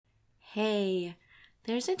Hey,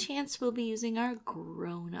 there's a chance we'll be using our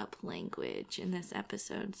grown-up language in this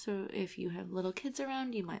episode, so if you have little kids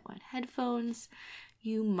around, you might want headphones.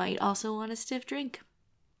 You might also want a stiff drink.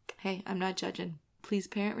 Hey, I'm not judging. Please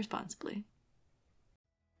parent responsibly.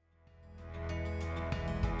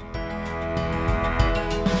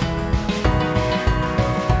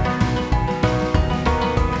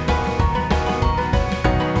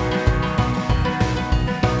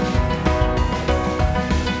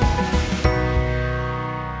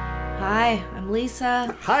 Hi, I'm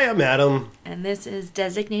Lisa. Hi, I'm Adam. And this is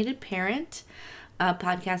Designated Parent, a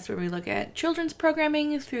podcast where we look at children's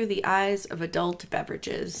programming through the eyes of adult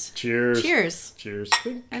beverages. Cheers. Cheers. Cheers.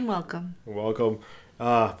 And welcome. Welcome.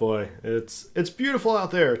 Ah, boy, it's beautiful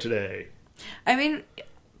out there today. I mean,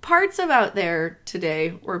 parts of out there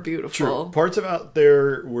today were beautiful. True. Parts of out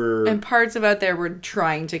there were... And parts of out there were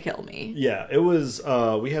trying to kill me. Yeah, it was...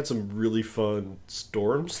 we had some really fun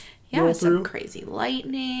storms. Yeah, some crazy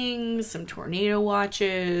lightning, some tornado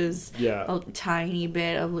watches, yeah, a tiny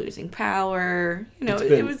bit of losing power. You know,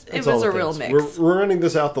 it was a real mix. We're running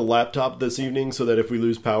this out the laptop this evening so that if we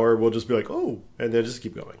lose power, we'll just be like, oh, and then just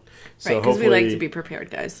keep going. So right, because we like to be prepared,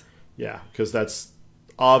 guys. Yeah, because that's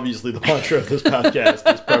obviously the mantra of this podcast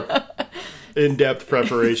is in-depth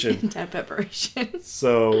preparation. In-depth preparation.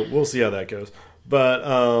 So we'll see how that goes. But,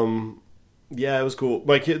 yeah, it was cool.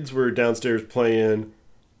 My kids were downstairs playing...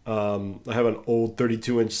 I have an old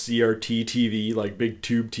 32-inch CRT TV, like big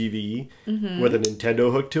tube TV, with a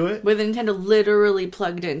Nintendo hook to it. With a Nintendo literally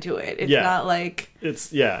plugged into it. It's not like...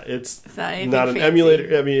 It's not an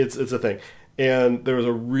emulator. I mean, it's a thing. And there was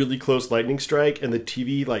a really close lightning strike, and the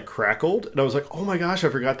TV, like, crackled. And I was like, oh my gosh, I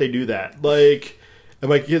forgot they do that. Like... And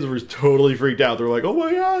my kids were totally freaked out. They were like, "Oh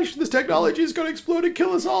my gosh, this technology is going to explode and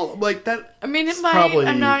kill us all." I'm like, "That." I mean, it might. Probably,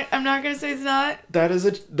 I'm not going to say it's not. That is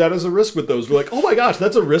a risk with those. We're like, "Oh my gosh,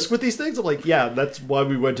 that's a risk with these things." I'm like, "Yeah, that's why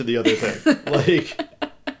we went to the other thing." Like,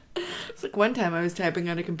 it's like one time I was typing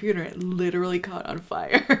on a computer and it literally caught on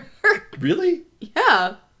fire. Really?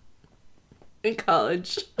 Yeah. In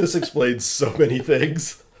college. This explains so many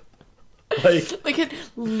things. Like it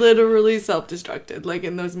literally self-destructed, like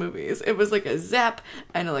in those movies. It was like a zap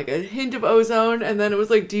and like a hint of ozone, and then it was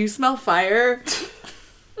like, do you smell fire?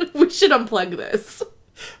 We should unplug this.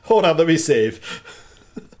 Hold on, let me save.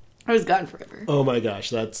 I was gone forever. Oh my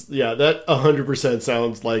gosh, that 100%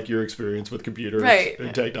 sounds like your experience with computers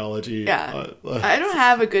and technology. Yeah. I don't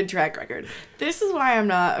have a good track record. This is why I'm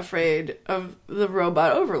not afraid of the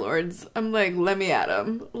robot overlords. I'm like, let me at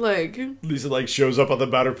them. Like, Lisa like shows up on the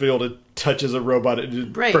battlefield and touches a robot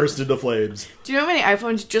and bursts into flames. Do you know how many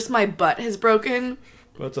iPhones just my butt has broken?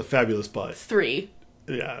 Well, it's a fabulous butt. 3.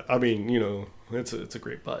 Yeah, I mean, you know, it's a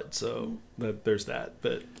great butt, so there's that,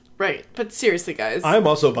 but... Right, but seriously, guys. I'm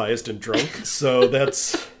also biased and drunk, so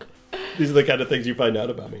these are the kind of things you find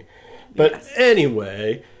out about me. But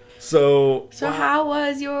anyway, so... So how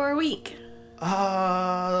was your week?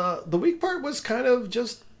 The week part was kind of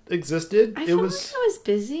just existed. I felt like I was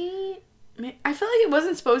busy. I felt like it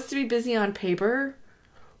wasn't supposed to be busy on paper.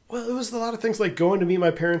 Well, it was a lot of things like going to meet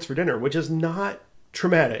my parents for dinner, which is not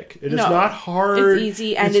traumatic. It is not hard. It's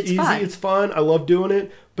easy and it's fun. It's fun. I love doing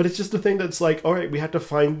it. But it's just a thing that's like, all right, we have to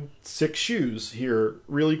find 6 shoes here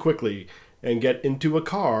really quickly and get into a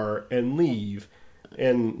car and leave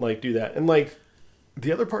and like do that. And like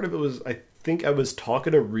the other part of it was, I think I was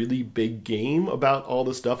talking a really big game about all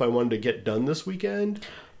the stuff I wanted to get done this weekend.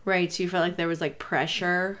 Right. So you felt like there was like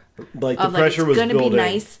pressure. Like the pressure was building. It's going to be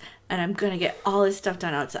nice and I'm going to get all this stuff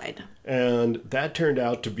done outside. And that turned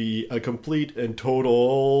out to be a complete and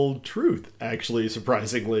total truth, actually,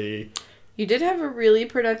 surprisingly. You did have a really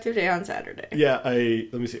productive day on Saturday. Yeah,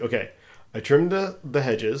 let me see. Okay. I trimmed the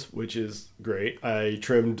hedges, which is great. I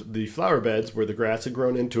trimmed the flower beds where the grass had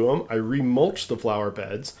grown into them. I remulched the flower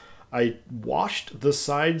beds. I washed the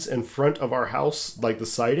sides and front of our house, like the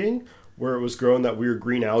siding, where it was growing that weird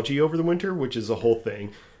green algae over the winter, which is a whole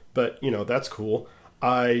thing. But, you know, that's cool.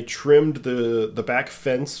 I trimmed the back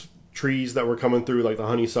fence trees that were coming through, like the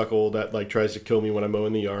honeysuckle that like tries to kill me when I mow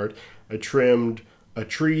in the yard. I trimmed a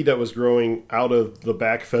tree that was growing out of the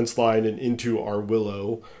back fence line and into our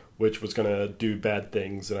willow, which was going to do bad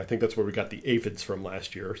things. And I think that's where we got the aphids from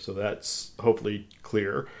last year. So that's hopefully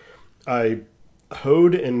clear. I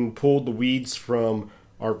hoed and pulled the weeds from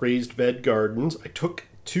our raised bed gardens. I took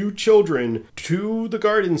 2 children to the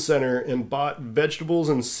garden center and bought vegetables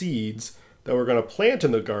and seeds that we're going to plant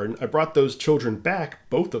in the garden. I brought those children back,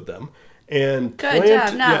 both of them. And good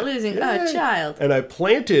job not losing a child. And I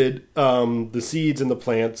planted the seeds and the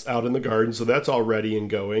plants out in the garden, so that's all ready and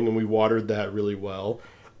going, and we watered that really well.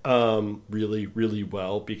 Really, really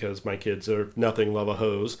well, because my kids are nothing love a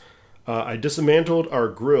hose. I dismantled our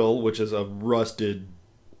grill, which is a rusted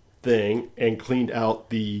thing, and cleaned out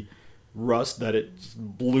the rust that it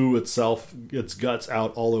blew its guts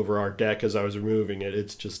out all over our deck as I was removing it.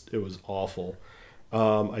 It was awful.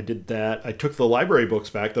 I did that. I took the library books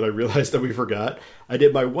back that I realized that we forgot. I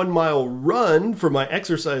did my 1 mile run for my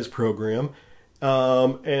exercise program.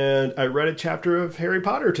 And I read a chapter of Harry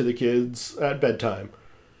Potter to the kids at bedtime.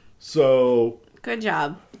 So Good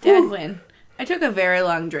job. Dad win. I took a very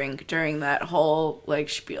long drink during that whole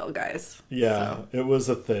spiel, guys. yeah, it was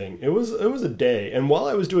a thing. It was a day. And while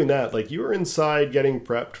I was doing that, you were inside getting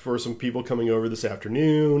prepped for some people coming over this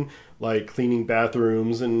afternoon, cleaning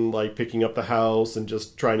bathrooms and picking up the house and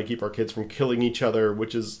just trying to keep our kids from killing each other,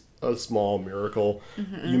 which is a small miracle.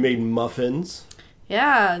 Mm-hmm. You made muffins.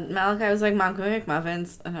 Yeah, Malachi was like, Mom, can we make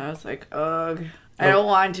muffins? And I was like, ugh, I don't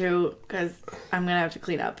want to because I'm going to have to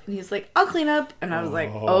clean up. And he's like, I'll clean up. And I was like,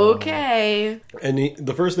 okay. And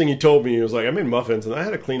the first thing he told me, he was like, I made muffins and I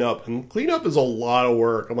had to clean up. And clean up is a lot of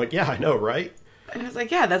work. I'm like, yeah, I know, right? And I was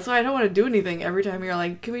like, yeah, that's why I don't want to do anything every time you're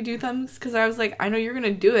like, can we do things? Because I was like, I know you're going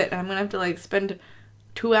to do it. And I'm going to have to spend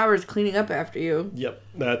 2 hours cleaning up after you. Yep,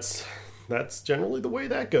 that's generally the way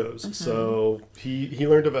that goes. Mm-hmm. So he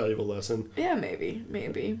learned a valuable lesson. Yeah,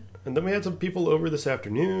 maybe. And then we had some people over this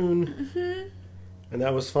afternoon. Mm-hmm. And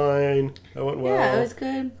that was fine. That went well. Yeah, it was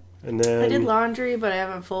good. And then I did laundry, but I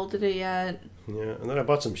haven't folded it yet. Yeah, and then I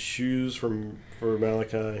bought some shoes for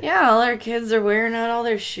Malachi. Yeah, all our kids are wearing out all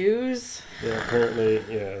their shoes. Yeah, apparently,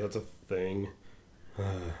 that's a thing.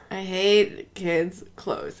 I hate kids'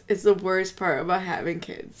 clothes. It's the worst part about having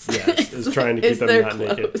kids. Yes, it's trying to keep them not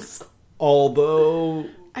naked. Although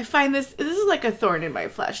I find this is like a thorn in my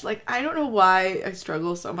flesh. I don't know why I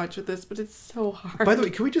struggle so much with this, but it's so hard. By the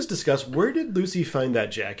way, can we just discuss, where did Lucy find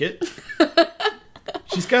that jacket?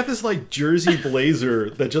 She's got this jersey blazer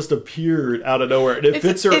that just appeared out of nowhere, and it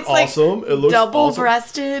fits her awesome. It looks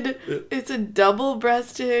double-breasted. It's a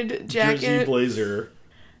double-breasted jacket. Jersey blazer.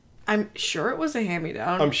 I'm sure it was a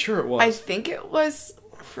hand-me-down. I'm sure it was. I think it was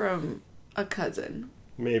from a cousin.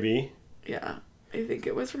 Maybe. Yeah. I think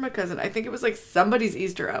it was from a cousin. I think it was somebody's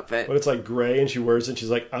Easter outfit. But it's gray and she wears it and she's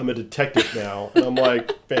like, I'm a detective now. And I'm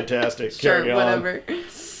like, fantastic. Sure, carry on. Whatever.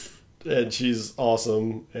 And she's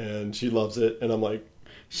awesome and she loves it. And I'm like...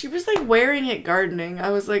 She was wearing it gardening. I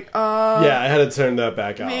was like, yeah, I had to turn that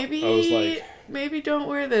back out. Maybe, I was like... Maybe don't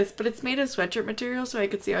wear this. But it's made of sweatshirt material, so I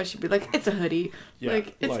could see how she'd be like, it's a hoodie. Yeah,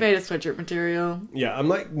 it's made of sweatshirt material. Yeah, I'm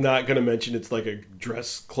not going to mention it's a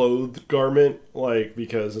dress clothed garment,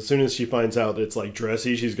 because as soon as she finds out that it's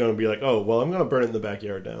dressy, she's going to be like, oh, well, I'm going to burn it in the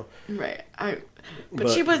backyard now. Right. But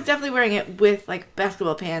she was definitely wearing it with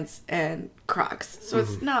basketball pants and Crocs. So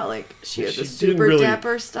it's not she has a super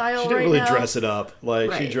dapper style. She didn't right really now. Dress it up.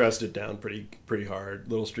 She dressed it down pretty hard.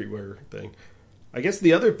 Little streetwear thing. I guess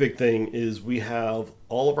the other big thing is we have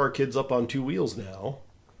all of our kids up on 2 wheels now.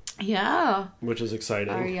 Yeah. Which is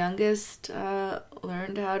exciting. Our youngest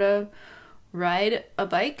learned how to ride a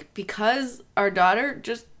bike because our daughter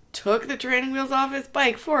just took the training wheels off his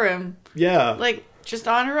bike for him. Yeah. Just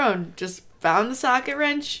on her own. Just found the socket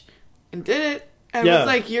wrench and did it. And was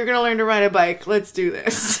like, you're going to learn to ride a bike. Let's do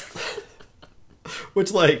this.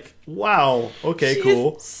 Which, wow. Okay,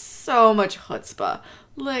 cool. So much chutzpah.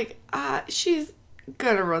 She's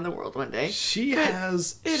going to run the world one day.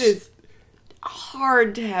 It is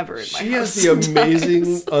hard to have her in my house. She has the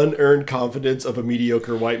amazing unearned confidence of a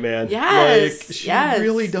mediocre white man. Yes. She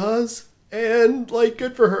really does. And,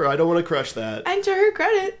 good for her. I don't want to crush that. And to her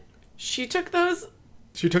credit, she took those...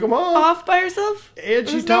 She took them off by herself. And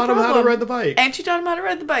she taught him how to ride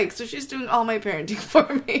the bike. So she's doing all my parenting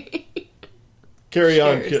for me. Carry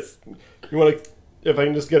on, kid. You want to... If I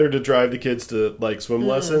can just get her to drive the kids to, swim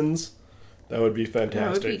lessons, that would be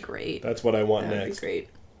fantastic. That would be great. That's what I want next. That would be great.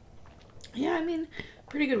 Yeah,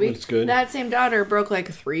 pretty good week. That's good. That same daughter broke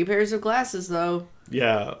 3 pairs of glasses, though.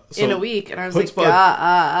 Yeah. So in a week. And I was like,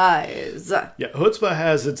 guys. Yeah, chutzpah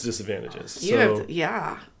has its disadvantages.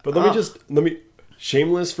 Yeah. But let me...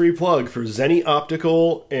 Shameless free plug for Zenny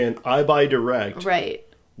Optical and iBuy Direct. Right.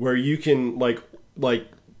 Where you can,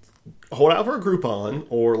 hold out for a Groupon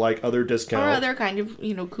or, other discounts. Or other kind of,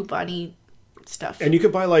 coupon-y stuff. And you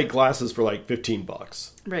could buy, glasses for,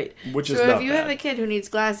 $15. Right. Which is not bad. So if you have a kid who needs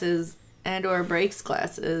glasses and or breaks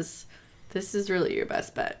glasses, this is really your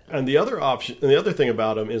best bet. And the other thing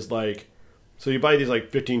about them is, so you buy these,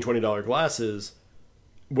 $15, $20 glasses.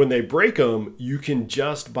 When they break them, you can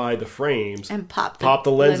just buy the frames and pop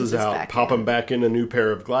the lenses out, pop them back in a new pair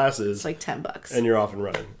of glasses. It's $10, and you're off and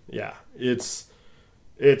running. Yeah, it's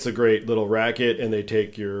a great little racket, and they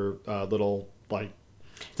take your little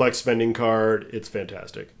flex spending card. It's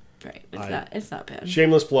fantastic. Right. It's not bad.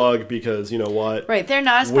 Shameless plug, because you know what? Right. They're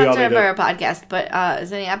not a We all sponsor of need our podcast, but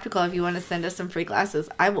Zenny Optical, if you want to send us some free glasses,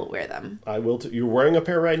 I will wear them. I will too. You're wearing a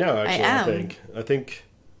pair right now, actually. am. I think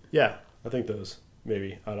yeah, I think those,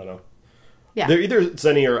 maybe. I don't know. Yeah. They're either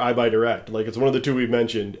Zenny or I Buy Direct. Like, it's one of the two we've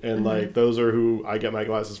mentioned, and like those are who I get my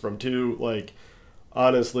glasses from too. Like,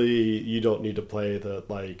 honestly, you don't need to play the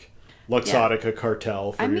like Luxottica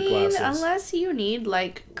cartel for your glasses. Unless you need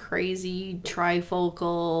like crazy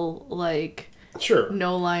trifocal, like Sure.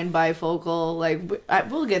 no line bifocal,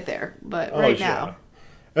 like we'll get there. But right now,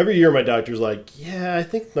 Every year my doctor's like, yeah, I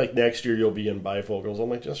think like next year you'll be in bifocals. I'm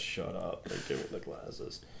like, just shut up. Like, give me the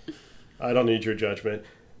glasses. I don't need your judgment.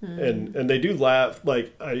 And they do laugh.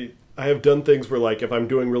 Like, I have done things where, like, if I'm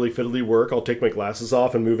doing really fiddly work, I'll take my glasses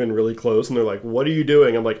off and move in really close, and they're like, what are you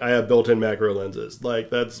doing? I'm like, I have built-in macro lenses. Like,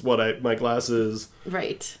 that's what my glasses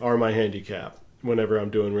right, are my handicap whenever I'm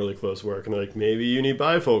doing really close work. And they're like, maybe you need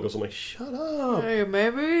bifocals. I'm like, shut up. hey,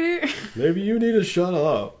 maybe. Maybe you need to shut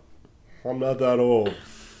up. I'm not that old,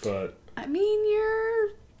 but... I mean, you're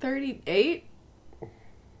 38,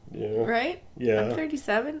 Yeah. right? Yeah. I'm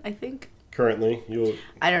 37, I think. Currently,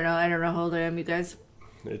 I don't know how old I am, you guys.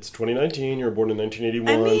 it's 2019. You were born in 1981.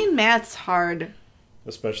 I mean, math's hard.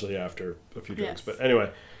 Especially after a few drinks. Yes. But anyway,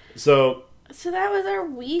 so So that was our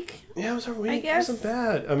week. yeah, it was a week. I guess. It wasn't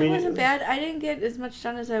bad. I It mean, wasn't bad. I didn't get as much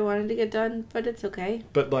done as I wanted to get done, but it's okay.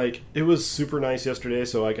 But like, it was super nice yesterday,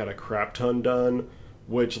 so I got a crap ton done,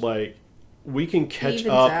 which like we can catch Evens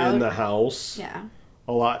up out. in the house Yeah,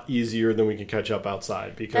 a lot easier than we can catch up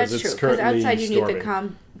outside, because that's it's true. Because currently outside you storming. need the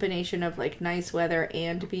combination of like nice weather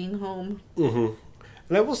and being home. Mm-hmm.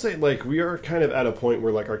 And I will say, like, we are kind of at a point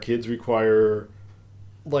where like our kids require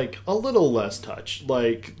like a little less touch.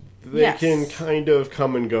 Like, they Yes. can kind of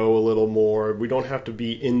come and go a little more. We don't have to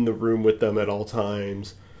be in the room with them at all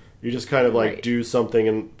times. You just kind of like Right. do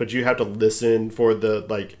something, but you have to listen for the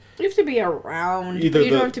like You have to be around. either but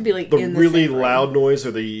you the, don't have to be like the in the really same room. loud noise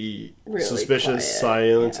or the Really suspicious quiet,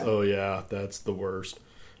 silence. yeah. Oh yeah, that's the worst,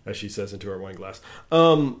 as she says into her wine glass.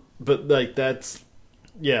 But like that's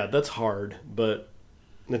hard, but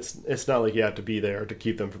it's not like you have to be there to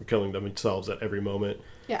keep them from killing themselves at every moment.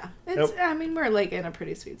 Yeah, it's. I mean, we're like in a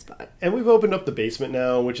pretty sweet spot. And we've opened up the basement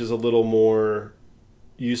now, which is a little more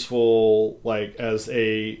useful, like as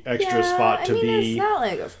a extra spot to be. It's not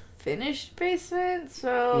like a finished basement,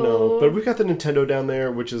 so No, but we've got the Nintendo down there,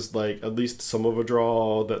 which is like at least some of a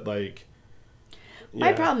draw that like.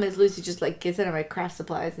 My yeah. problem is Lucy just like gets into my craft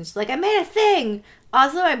supplies and she's like, I made a thing.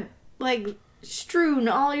 Also, I like strewn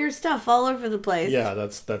all your stuff all over the place. Yeah,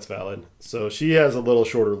 that's valid. So she has a little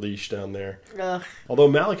shorter leash down there. Ugh. Although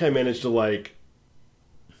Malachi managed to like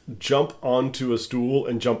jump onto a stool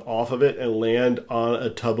and jump off of it and land on a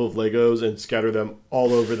tub of Legos and scatter them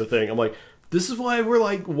all over the thing. I'm like, this is why we're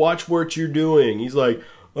like, watch what you're doing. He's like,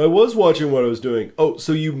 I was watching what I was doing. Oh,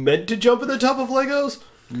 so you meant to jump in the tub of Legos?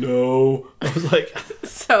 No. I was like,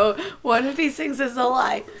 So one of these things is a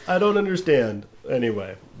lie. I don't understand.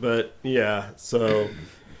 Anyway, but yeah, so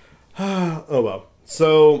oh well.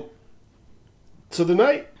 So the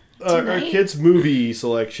night our Tonight? kids' movie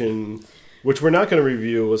selection, which we're not going to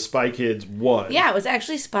review, was Spy Kids 1. Yeah, it was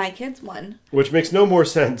actually Spy Kids 1. Which makes no more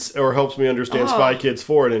sense or helps me understand Oh. Spy Kids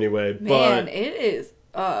 4 in any way. Man, But it is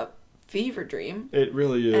a fever dream. it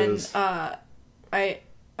really is. And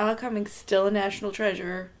Al Cummings still a national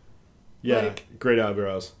treasure. yeah, like- great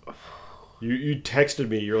eyebrows. You texted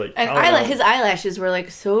me. You're like, And "How his eyelashes were like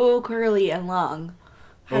so curly and long.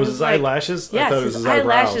 Oh, was his like- eyelashes? I Yes, thought it was his his eyebrows.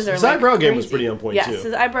 eyelashes are His like eyebrow game was crazy. pretty on point yes, too.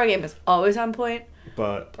 his eyebrow game is always on point.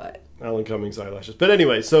 But Alan Cummings eyelashes. But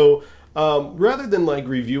anyway, so rather than like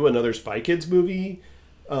review another Spy Kids movie,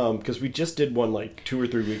 because we just did one like 2 or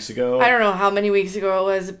 3 weeks ago. I don't know how many weeks ago it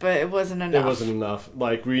was, but it wasn't enough. It wasn't enough.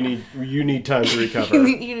 Like you need time to recover.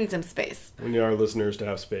 you need some space. We need our listeners to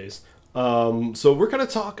have space. So we're going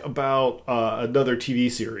to talk about another TV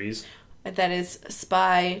series. That is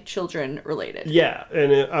spy children related. Yeah,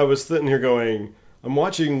 and I was sitting here going, I'm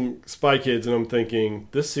watching Spy Kids and I'm thinking,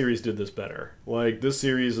 this series did this better. Like, this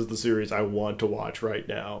series is the series I want to watch right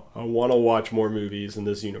now. I want to watch more movies in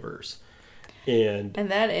this universe. And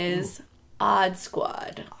that is Odd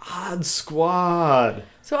Squad. Odd Squad.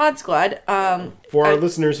 So Odd Squad, For our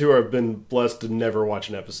listeners who have been blessed to never watch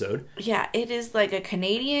an episode. yeah, it is like a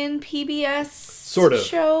Canadian PBS Sort of.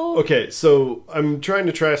 show. Okay, so I'm trying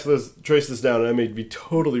to trace this down, and I may be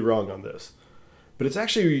totally wrong on this. But it's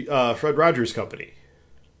actually Fred Rogers' company.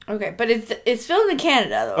 Okay, but it's filmed in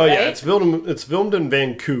Canada, though, Oh, right? yeah, it's filmed in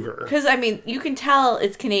Vancouver. Because, I mean, you can tell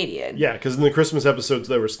it's Canadian. Yeah, because in the Christmas episodes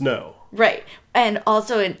there was snow. Right. And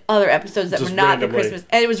also in other episodes that Just were not the randomly. Christmas.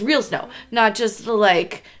 And it was real snow. Not just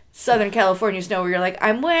like Southern California snow where you're like,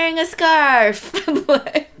 I'm wearing a scarf.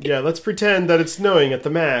 Like, Yeah, let's pretend that it's snowing at the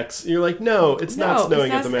max. You're like, no, it's not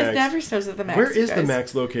snowing at the max. It never snows at the max. Where is the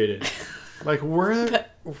max located? Like,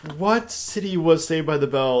 what city was Saved by the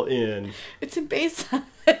Bell in? It's in Bayside.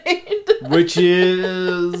 Which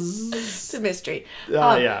is... It's a mystery.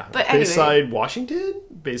 Yeah. But anyway, Bayside, Washington?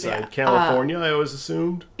 Bayside, California, I always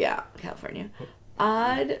assumed. Yeah, California.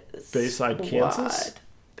 Odd Bayside, Squad. Kansas?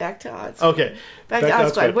 Back to Odd Squad. Okay. Back to Odd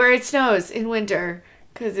Squad, where it snows in winter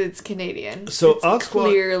because it's Canadian. So it's Odd Squad...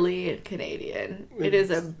 clearly Canadian. It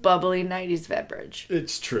is a bubbly 90s beverage.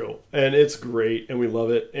 It's true. And it's great, and we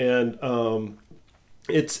love it. And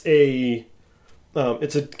it's a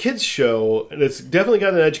kids show, and it's definitely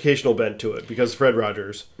got an educational bent to it because Fred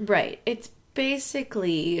Rogers. Right. It's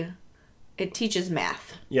basically... It teaches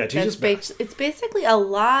math. Yeah, it teaches math. It's basically a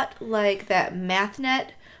lot like that MathNet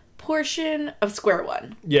portion of Square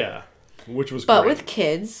One. Yeah, which was but great. with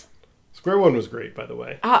kids. Square One was great, by the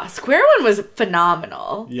way. Square One was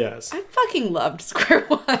phenomenal. Yes. I fucking loved Square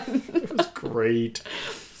One. It was great.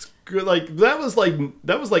 It's good. Like that was like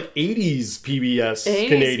 80s PBS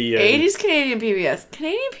Canadian. 80s Canadian PBS.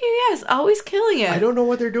 Canadian PBS always killing it. I don't know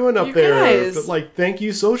what they're doing up You there, guys. but like thank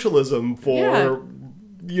you socialism for Yeah.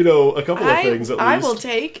 a couple of things at least. I will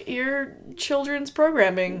take your children's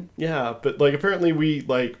programming. Yeah, but like apparently we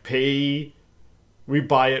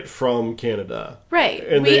buy it from Canada. Right.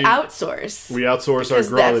 And we outsource. We outsource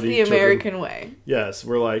because our that's quality the American way. Yes,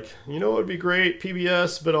 we're like, what would be great?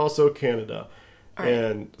 PBS, but also Canada. Right.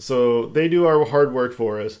 And so they do our hard work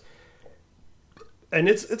for us. And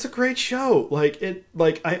it's a great show. Like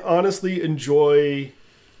I honestly enjoy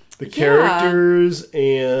the characters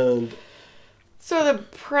and So the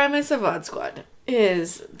premise of Odd Squad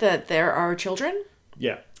is that there are children.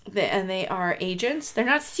 yeah. And they are agents. They're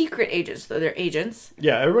not secret agents, though. They're agents.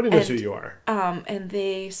 Yeah, everybody knows who you are. And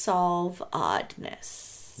they solve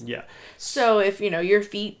oddness. Yeah. So if, your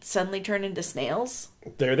feet suddenly turn into snails,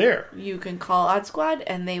 They're there. you can call Odd Squad,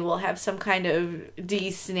 and they will have some kind of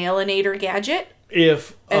de-snailinator gadget. And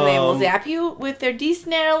they will zap you with their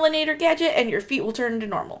de-snailinator gadget, and your feet will turn into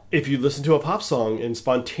normal. If you listen to a pop song and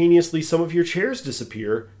spontaneously some of your chairs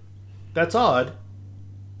disappear, that's odd.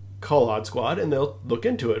 Call Odd Squad and they'll look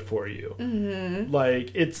into it for you. Mm-hmm.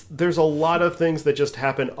 Like there's a lot of things that just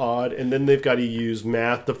happen odd, and then they've got to use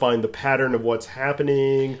math to find the pattern of what's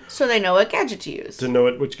happening. So they know what gadget to use. To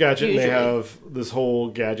know which gadget, Usually. and they have this whole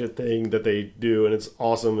gadget thing that they do, and it's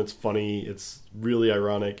awesome, it's funny, it's really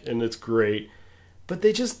ironic, and it's great. But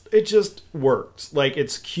it just works. Like,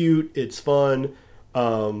 it's cute, it's fun.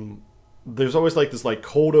 There's always like this like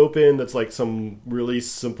cold open that's like some really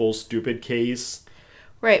simple, stupid case.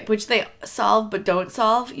 Right, which they solve but don't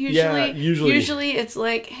solve usually. Yeah, usually. Usually it's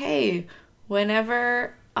like, hey,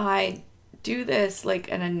 whenever I do this,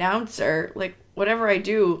 like an announcer, like whatever I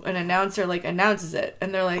do, an announcer like announces it.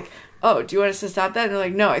 And they're like, oh, do you want us to stop that? And they're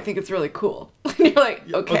like, no, I think it's really cool. And you're like,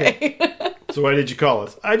 okay. So why did you call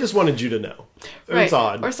us? I just wanted you to know. Right. It's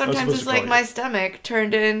odd. Or sometimes it's like my stomach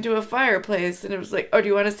turned it into a fireplace. And it was like, oh, do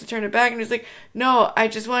you want us to turn it back? And it's like, no, I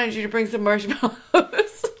just wanted you to bring some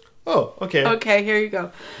marshmallows. Oh, okay. Okay, here you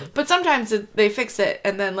go. But sometimes they fix it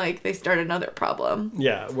and then like they start another problem.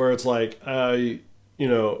 Yeah, where it's like, every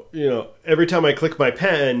time I click my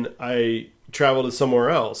pen, I travel to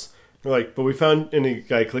somewhere else. They're like, but we found, and the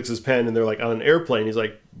guy clicks his pen and they're like on an airplane. He's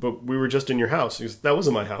like, but we were just in your house. He goes, that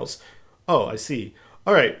wasn't my house. Oh, I see.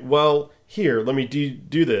 All right, well, here, let me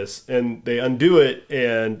do this. And they undo it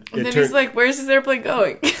and then he's like, where's his airplane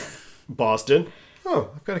going? Boston.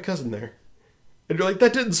 Oh, I've got a cousin there. And you're like,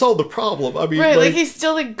 that didn't solve the problem. I mean, right, like he's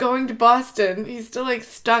still like going to Boston. He's still like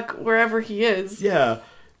stuck wherever he is. Yeah.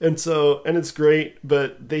 And it's great,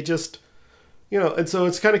 but they just, and so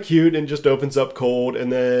it's kind of cute and just opens up cold,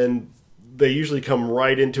 and then they usually come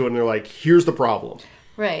right into it and they're like, here's the problem.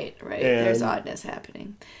 Right. There's oddness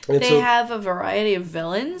happening. And they so, have a variety of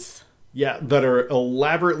villains. Yeah, that are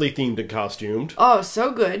elaborately themed and costumed. Oh,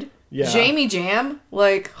 so good. Yeah. Jamie Jam,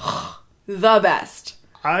 like, the best.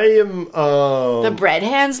 I am, the Bread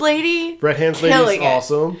Hands lady? Bread Hands lady is it.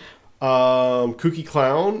 awesome. Kooky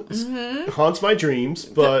Clown haunts my dreams,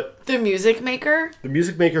 but the Music Maker? The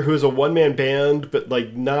Music Maker, who is a one-man band, but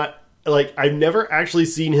like not, like I've never actually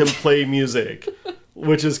seen him play music,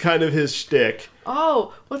 which is kind of his shtick.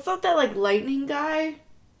 Oh, what's that like lightning guy?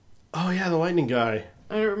 Oh yeah, the lightning guy.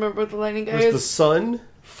 I don't remember what the lightning guy Was is. the sun?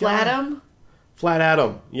 Flatum? Flat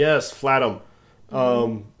Atom. Yes, Flatum.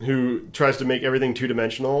 Who tries to make everything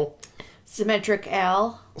two-dimensional. Symmetric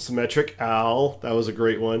Al. Symmetric Al. That was a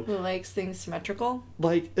great one. Who likes things symmetrical.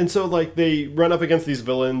 And so they run up against these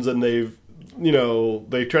villains, and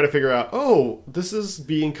they try to figure out, oh, this is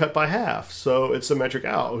being cut by half, so it's symmetric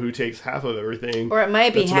out, who takes half of everything. Or it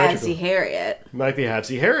might be that's symmetrical. Halsey Harriet. Might be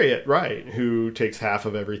Halsey Harriet, right, who takes half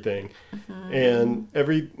of everything. And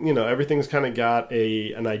everything's kind of got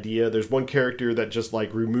an idea. There's one character that just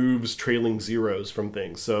like removes trailing zeros from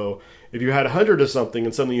things. So if you had 100 of something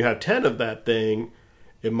and suddenly you have 10 of that thing,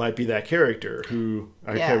 it might be that character who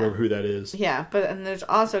I can't remember who that is. Yeah, and there's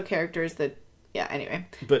also characters that anyway.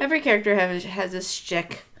 But every character has a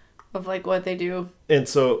shtick of like what they do. And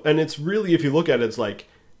it's really, if you look at it, it's like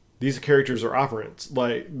these characters are operants.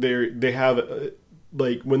 Like they have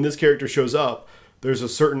like when this character shows up, there's a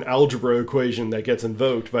certain algebra equation that gets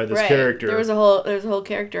invoked by this character. There's a whole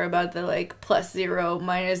character about the like plus 0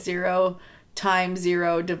 minus 0 times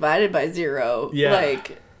 0 divided by 0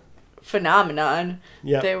 like phenomenon.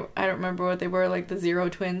 Yeah. I don't remember what they were, like the Zero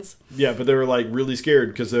twins. Yeah, but they were like really scared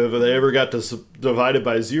because if they ever got to divide it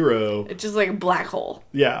by 0, it's just like a black hole.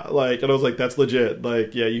 Yeah, like, and I was like, that's legit.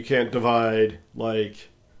 Like, yeah, you can't divide like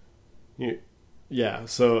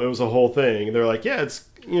so it was a whole thing. They're like, yeah, it's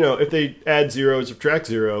if they add 0 and subtract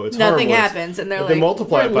 0, it's nothing harmless. happens, and they're if like, they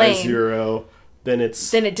multiply it by lame. 0, then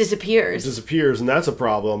it disappears, and that's a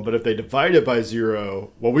problem. But if they divide it by 0,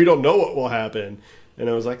 well, we don't know what will happen. And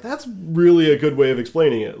I was like, that's really a good way of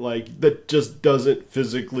explaining it. Like, that just doesn't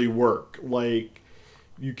physically work. Like,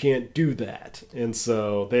 you can't do that. And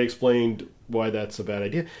so they explained why that's a bad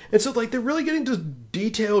idea. And so, like, they're really getting to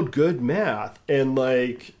detailed, good math. And,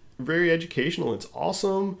 like, very educational. It's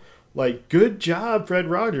awesome. Like, good job, Fred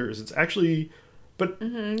Rogers. It's actually... But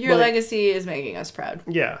your legacy is making us proud.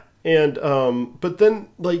 Yeah. And, but then,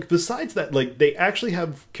 like, besides that, like, they actually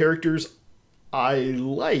have characters I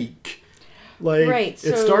like. Like, right, so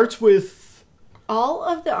it starts with... all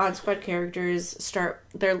of the Odd Squad characters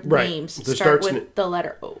their right. names It start with the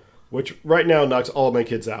letter O. Which, right now, knocks all of my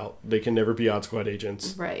kids out. They can never be Odd Squad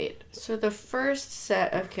agents. Right. So the first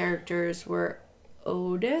set of characters were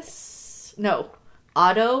Otto,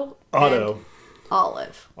 and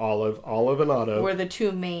Olive. Olive and Otto. Were the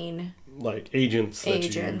two main... like, agents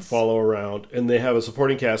that you follow around. And they have a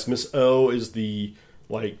supporting cast. Miss O is the...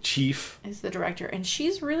 like, chief. Is the director. And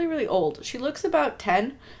she's really, really old. She looks about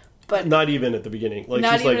 10, but... not even at the beginning. Like,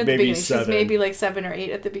 not she's even like at the maybe beginning. 7. She's maybe like 7 or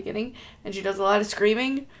 8 at the beginning. And she does a lot of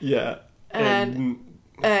screaming. Yeah. And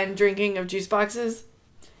drinking of juice boxes.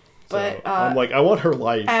 But I'm like, I want her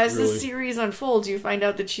life. As really. the series unfolds, you find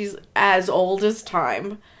out that she's as old as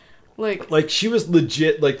time. Like she was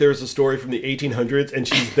legit, like there's a story from the 1800s and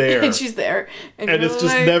she's there. And she's there. And it's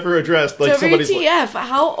just never addressed. Like, somebody's like, WTF,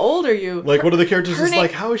 how old are you? like, one of the characters is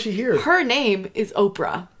like, how is she here? Her name is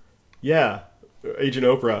Oprah. Yeah. Agent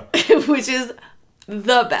Oprah. Which is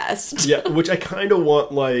the best. Yeah, which I kind of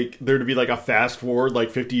want, like, there to be like a fast forward, like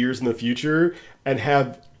 50 years in the future and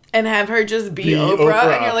have her just be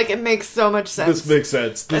Oprah. And you're like, it makes so much sense. This makes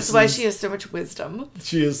sense. That's why she has so much wisdom.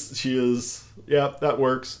 She is. Yeah, that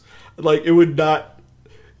works. Like, it would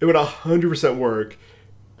 100% work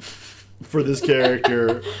for this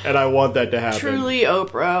character, and I want that to happen. Truly,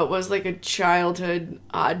 Oprah was like a childhood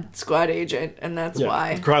Odd Squad agent, and that's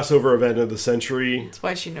why. Crossover event of the century. That's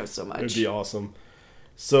why she knows so much. It'd be awesome.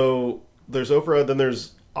 So, there's Oprah, then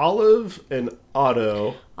there's Olive and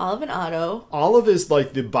Otto. Olive is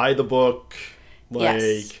like the by-the-book, like...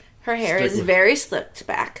 yes. Her hair is very slicked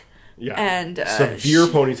back. Yeah. And severe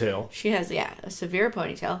ponytail. She has, a severe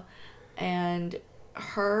ponytail. And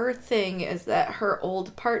her thing is that her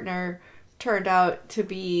old partner turned out to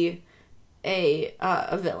be a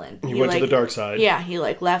villain. He went to the dark side. Yeah, he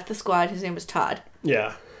like left the squad. His name was Todd.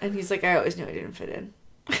 Yeah. And he's like, I always knew I didn't fit in.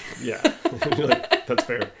 Yeah. Like, that's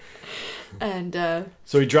fair. And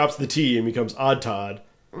so he drops the T and becomes Odd Todd.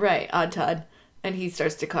 Right, Odd Todd. And he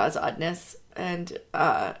starts to cause oddness. And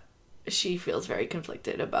she feels very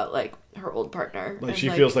conflicted about like her old partner. Like, and, she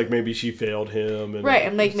feels like maybe she failed him. And right,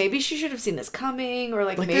 and like maybe she should have seen this coming, or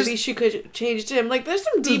like maybe she could have changed him. Like, there's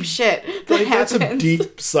some deep shit that happens. That's some deep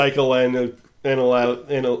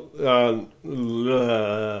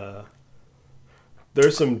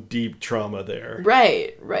there's some deep trauma there.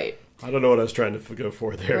 Right. I don't know what I was trying to go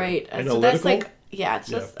for there. Right. Analytical? So that's like, it's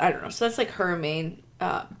just, I don't know. So that's like her main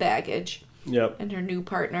baggage. Yep. And her new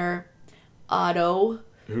partner, Otto,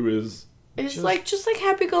 who is just like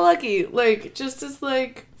happy-go-lucky, like just as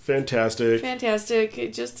like fantastic,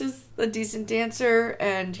 just as a decent dancer,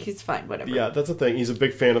 and he's fine, whatever. Yeah, that's the thing. He's a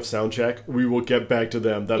big fan of Soundcheck. We will get back to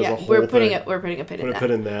them. That is a whole we're putting thing. We're putting a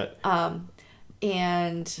pin in that.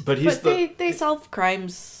 But they solve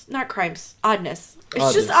crimes, not crimes, oddness.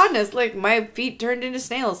 It's just oddness. Like, my feet turned into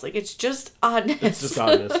snails. Like, it's just oddness. It's just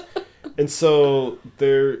oddness. And so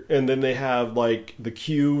and then they have like the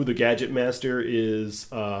Q, the Gadget Master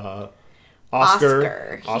is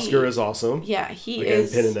Oscar. Oscar is awesome. Yeah, he like,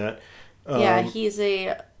 is. Pin in that. Yeah, he's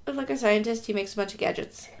like a scientist. He makes a bunch of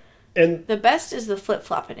gadgets. And the best is the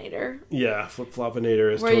Flip-Flopinator. Yeah,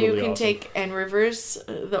 Flip-Flopinator is where totally you can awesome. take and reverse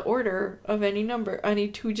the order of any number, any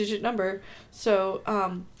 2-digit number. So,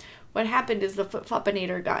 what happened is the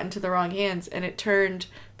Flip-Flopinator got into the wrong hands, and it turned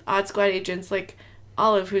the Odd Squad agents, like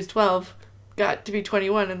Olive, who's 12, got to be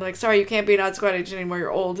 21, and like, sorry, you can't be an Odd Squad agent anymore, you're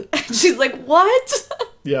old. And she's like, what?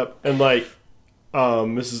 Yep, and like,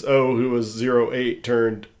 Mrs. O, who was 08,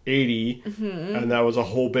 turned 80, and that was a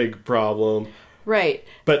whole big problem. Right.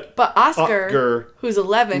 But Oscar, who's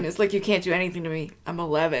 11, is like, you can't do anything to me. I'm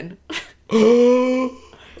 11. You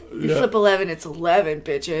flip 11, it's 11,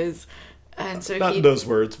 bitches. And so not in those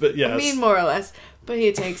words, but yes. I mean, more or less. But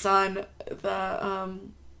he takes on the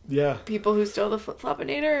people who stole the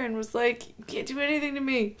Flip-Flopinator and was like, you can't do anything to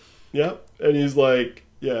me. Yep. And he's like,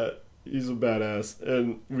 yeah, he's a badass,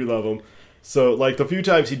 and we love him. So, like, the few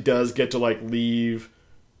times he does get to, like, leave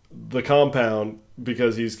the compound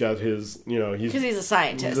because he's got his, because he's a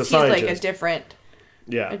scientist. He's like a different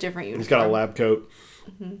uniform. He's got a lab coat.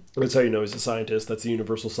 That's how you know he's a scientist. That's the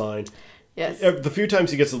universal sign. Yes. The few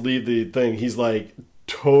times he gets to leave the thing, he's like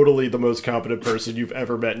totally the most competent person you've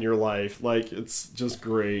ever met in your life. Like, it's just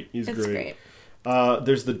great. It's great.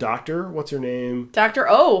 There's the doctor. What's her name? Dr.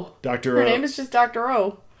 O. Dr. Her name is just Dr.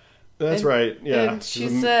 O. That's right. Yeah. And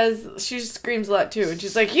she screams a lot too, and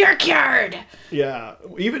she's like, "You're cured." Yeah.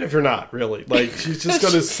 Even if you're not really, like, she's just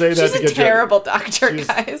going to say that she's to get you. She's a terrible doctor,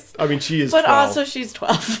 guys. I mean, she is. But 12. also, she's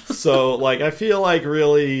 12. So, like, I feel like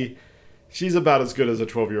really, she's about as good as a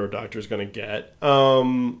 12-year-old doctor is going to get.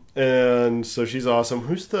 And so she's awesome.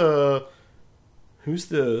 Who's the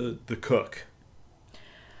cook?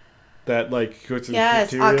 That, like, cooks in the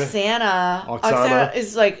cafeteria? Oksana. Oksana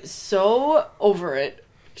is like so over it.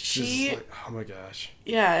 She's like, oh my gosh.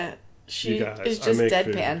 Yeah, she is just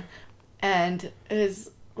deadpan, food. And is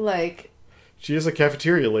like. She is a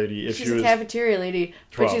cafeteria lady. She's a cafeteria lady,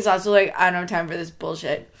 12. But she's also like, I don't have time for this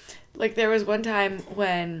bullshit. Like, there was one time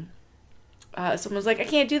when someone was like, I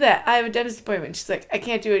can't do that. I have a dentist appointment. She's like, I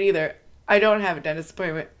can't do it either. I don't have a dentist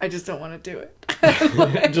appointment. I just don't want to do it.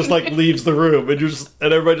 Just like leaves the room and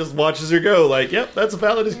everybody just watches her go. Like, yep, that's a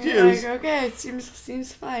valid excuse. Like, okay, it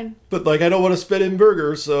seems fine. But like, I don't want to spit in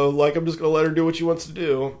burgers, so like, I'm just gonna let her do what she wants to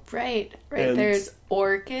do. Right. And there's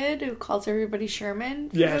Orchid, who calls everybody Sherman.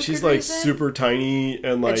 Yeah, she's like super tiny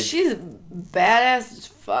and like. And she's badass as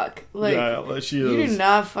fuck. Like, yeah, she is. You do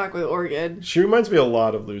not fuck with Orchid. She reminds me a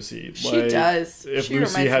lot of Lucy. She does. If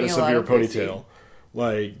Lucy had a severe ponytail.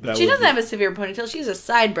 Like that. She doesn't have a severe ponytail. She has a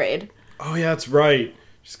side braid. Oh yeah, that's right.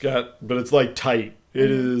 But it's like tight. It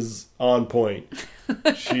is on point.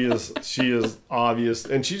 She is obvious,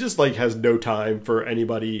 and she just like has no time for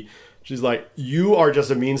anybody. She's like, you are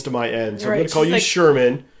just a means to my end. So I'm going to call you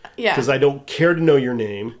Sherman. Yeah. Because I don't care to know your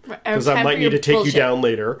name. Because I might need to take you down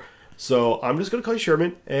later. So I'm just going to call you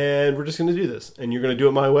Sherman, and we're just going to do this, and you're going to do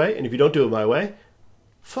it my way. And if you don't do it my way,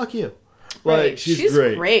 fuck you. Right. Like, she's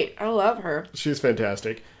great. I love her. She's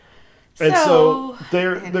fantastic. And so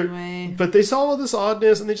they're but they saw all this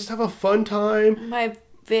oddness and they just have a fun time. My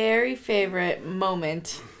very favorite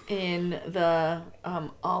moment in the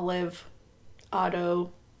Olive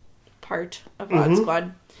Otto part of Odd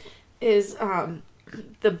Squad is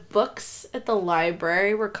the books at the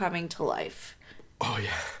library were coming to life. Oh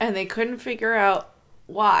yeah. And they couldn't figure out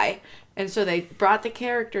why. And so they brought the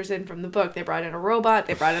characters in from the book. They brought in a robot.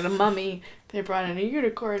 They brought in a mummy. They brought in a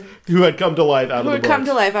unicorn. Who had come to life out of the books. Who had come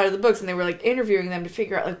to life out of the books. And they were, like, interviewing them to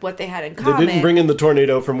figure out, like, what they had in common. They didn't bring in the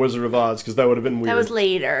tornado from Wizard of Oz, because that would have been weird. That was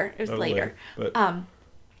later. It was later. But...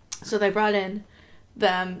 So they brought in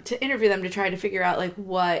them to interview them to try to figure out, like,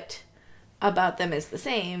 what about them is the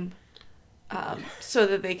same, so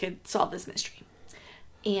that they could solve this mystery.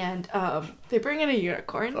 And they bring in a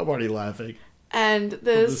unicorn. I'm already laughing. And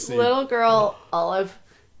this little girl, Olive,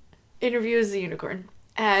 interviews the unicorn.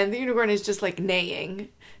 And the unicorn is just, like, neighing.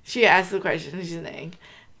 She asks the question, and she's neighing.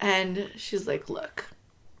 And she's like, look,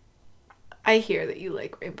 I hear that you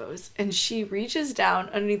like rainbows. And she reaches down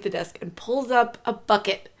underneath the desk and pulls up a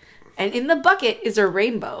bucket. And in the bucket is a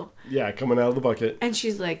rainbow. Yeah, coming out of the bucket. And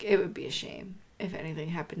she's like, it would be a shame if anything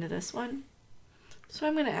happened to this one. So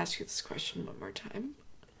I'm going to ask you this question one more time.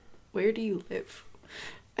 Where do you live?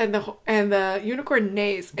 And the unicorn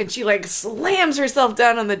neighs, and she, like, slams herself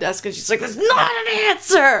down on the desk, and she's like, that's not an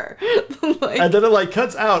answer! Like, and then it, like,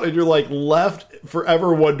 cuts out, and you're, like, left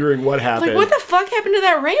forever wondering what happened. Like, what the fuck happened to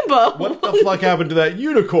that rainbow? What the fuck happened to that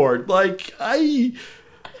unicorn? Like,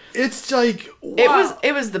 It's like, wow.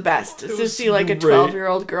 It was the best to was see like a great.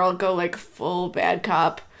 12-year-old girl go like full bad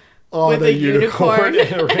cop Oh, with the a unicorn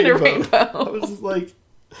and a rainbow. I rainbow. was just like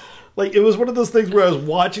it was one of those things where I was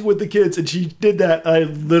watching with the kids and she did that. I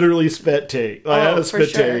literally spit take. I had a for spit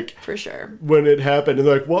sure, take for sure. when it happened. And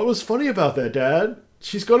they're like, what was funny about that, Dad?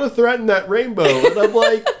 She's going to threaten that rainbow. And I'm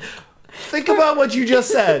like, think about what you just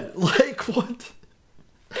said. Like, what?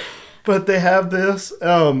 But they have this,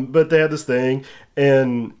 thing,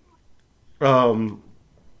 and,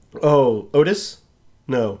 Otis?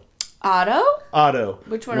 No. Otto.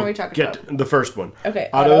 Which one are we talking about? The first one. Okay,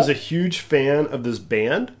 Otto Otto. is a huge fan of this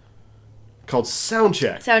band called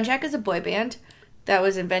Soundcheck. Soundcheck is a boy band that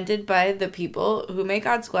was invented by the people who make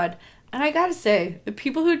Odd Squad. And I gotta say, the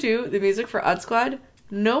people who do the music for Odd Squad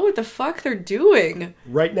know what the fuck they're doing.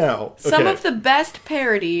 Right now. Some okay. of the best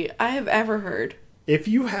parody I have ever heard. If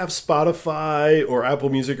you have Spotify or Apple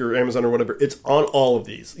Music or Amazon or whatever, it's on all of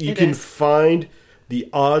these. You It can is. find the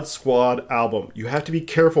Odd Squad album. You have to be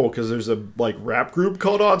careful because there's a rap group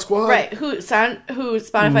called Odd Squad. Right, who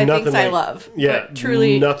Spotify Nothing thinks I like- love. Yeah, But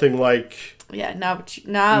truly, nothing like. yeah, not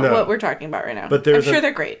No. what we're talking about right now. But I'm there's sure a-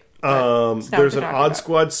 they're great. but it's not There's what an we're Odd talking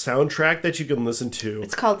Squad soundtrack that you can listen to. about.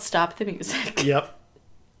 It's called Stop the Music. Yep.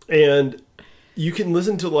 And you can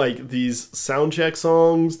listen to these soundcheck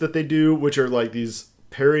songs that they do, which are these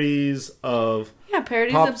parodies of Yeah,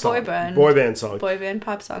 parodies pop of boy band songs. boy band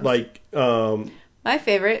pop songs. My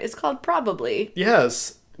favorite is called Probably.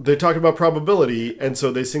 Yes, they talk about probability, and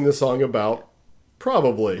so they sing the song about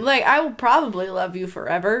probably. Like, I will probably love you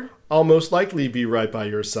forever. I'll most likely be right by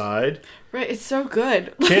your side. Right, it's so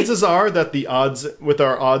good. Chances are that with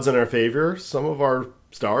our odds in our favor, some of our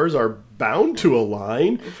stars are bound to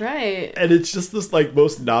align. Right. And it's just this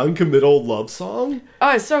most non-committal love song.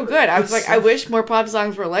 Oh, it's so good. I was It's like, I so- wish more pop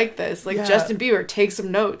songs were like this. Like Yeah. Justin Bieber, take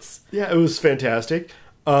some notes. Yeah, it was fantastic.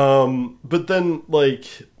 But then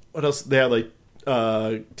what else? They had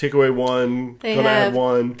Takeaway 1, Gonna Add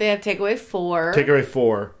 1, They have Takeaway 4. Takeaway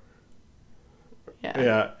 4. Yeah.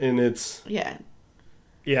 Yeah, and it's Yeah.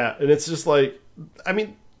 just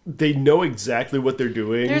they know exactly what they're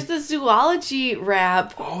doing. There's the zoology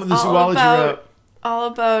rap. Oh, the zoology rap. All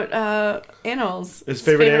about animals. His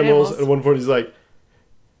favorite animals. At one point, he's like,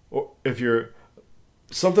 if you're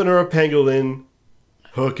something or a pangolin,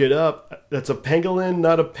 hook it up. That's a pangolin,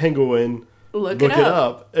 not a penguin. Look it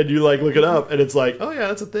up. And you look it up, and it's like, oh yeah,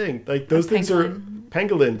 that's a thing. Those things are pangolin.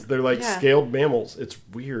 pangolins. They're Yeah. scaled mammals. It's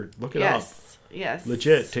weird. Look it up. Yes.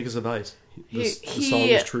 Legit. Take his advice. The song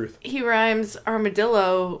is truth. He rhymes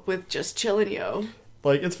armadillo with just chillin' yo.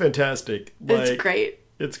 It's fantastic. It's great.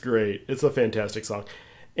 It's great. It's a fantastic song.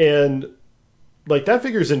 And that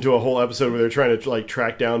figures into a whole episode where they're trying to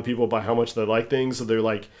track down people by how much they like things. So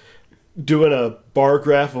they're doing a bar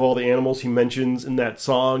graph of all the animals he mentions in that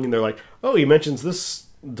song, and they're like, oh, he mentions this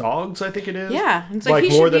dogs, I think it is. Yeah. It's like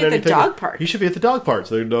he should be at the dog park. He should be at the dog park.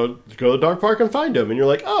 So they go to the dog park and find him, and you're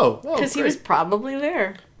like, oh, Because he was probably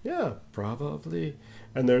there. yeah, probably.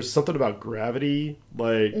 And there's something about gravity. The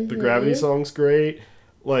Mm-hmm. gravity song's great.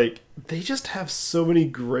 They just have so many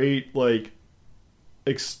great,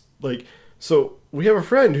 so we have a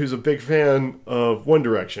friend who's a big fan of One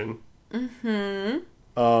Direction. Mm-hmm.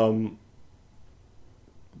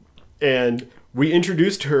 And we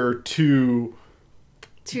introduced her to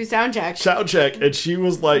Soundcheck, and she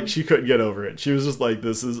was she couldn't get over it. She was just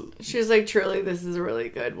this is... She was like, truly, this is a really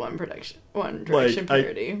good One Direction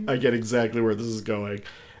parody. I get exactly where this is going.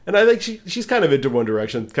 And I think she's kind of into One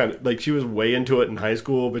Direction. Kind of she was way into it in high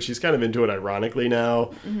school, but she's kind of into it ironically now.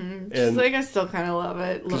 Mm-hmm. And She's I still kind of love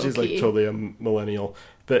it. because she's low-key. totally a millennial.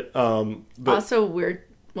 But Also, we're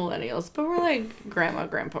millennials, but we're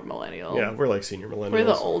grandpa millennial. yeah, we're senior millennials. We're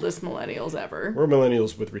the oldest millennials ever. We're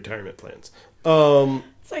millennials with retirement plans.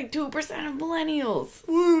 It's 2% of millennials.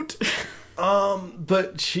 Woot.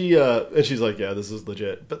 But she and she's like, yeah, this is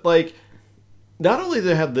legit. But not only do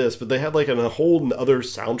they have this, but they have a whole other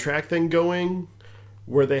soundtrack thing going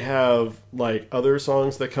where they have other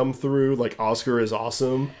songs that come through, Oscar is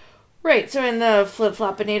Awesome. Right, so in the Flip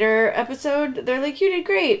Flopinator episode, they're like, you did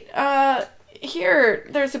great. Here,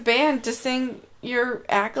 there's a band to sing your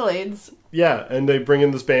accolades. Yeah, and they bring in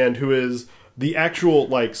this band who is the actual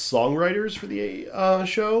songwriters for the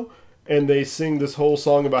show, and they sing this whole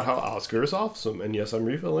song about how Oscar is awesome. And yes, I'm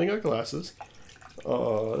refilling our glasses.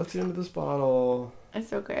 Oh, that's the end of this bottle.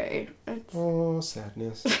 It's okay. Oh,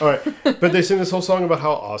 sadness. All right, but they sing this whole song about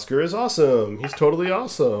how Oscar is awesome. He's totally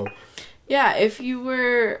awesome. Yeah, if you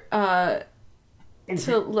were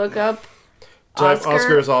to look up Type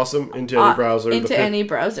Oscar is awesome into any browser. Into any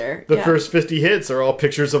browser. The first 50 hits are all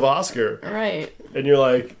pictures of Oscar. Right. And you're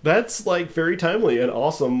like, that's like very timely and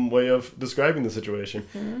awesome way of describing the situation.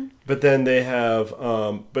 Mm-hmm. But then they have,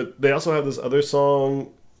 but they also have this other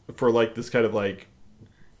song for like this kind of like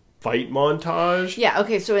fight montage. Yeah,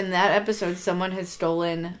 okay, so in that episode, someone has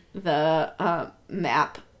stolen the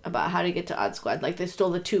map about how to get to Odd Squad. Like, they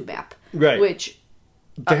stole the tube map. Right. Which...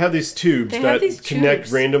 They have these tubes that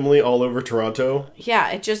connect randomly all over Toronto. Yeah,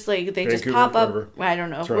 it just like they Vancouver, just pop up. Wherever. I don't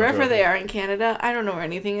know Toronto, wherever they are in Canada. I don't know where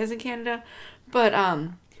anything is in Canada, but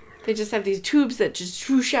they just have these tubes that just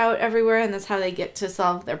swoosh out everywhere, and that's how they get to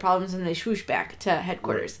solve their problems. And they swoosh back to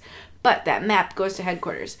headquarters. Right. But that map goes to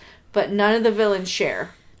headquarters, but none of the villains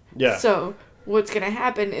share. Yeah. So what's gonna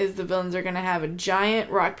happen is the villains are gonna have a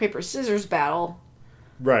giant rock paper scissors battle.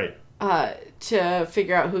 Right. To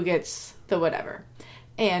figure out who gets the whatever.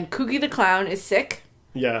 And Kooky the Clown is sick.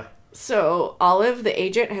 Yeah. So Olive, the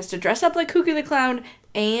agent, has to dress up like Kooky the Clown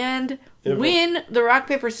and win the rock,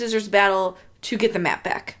 paper, scissors battle to get the map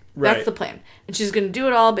back. Right. That's the plan. And she's going to do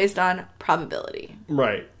it all based on probability.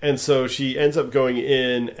 Right. And so she ends up going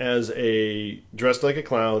in as dressed like a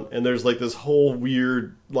clown, and there's like this whole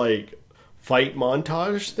weird like fight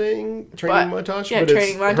montage thing, training montage. Yeah, but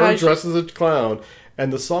training it's montage. Her dressed as a clown,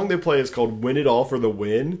 and the song they play is called "Win It All for the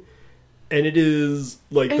Win." And it is,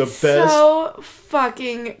 like, the best... It's so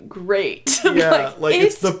fucking great. Yeah, like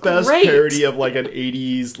it's the best parody of, like, an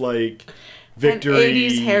 80s, like, victory. An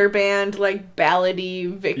 80s hairband, like, ballady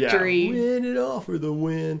victory. Yeah, win it all for the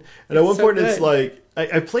win. And at one point, it's like...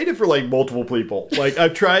 I played it for, like, multiple people. Like,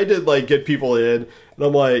 I've tried to, like, get people in. And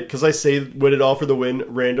I'm like... Because I say win it all for the win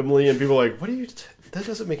randomly. And people are like, what are you... That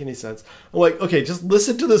doesn't make any sense. I'm like, okay, just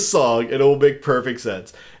listen to this song and it will make perfect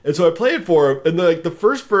sense. And so I play it for them, and like the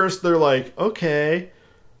first verse, they're like, okay,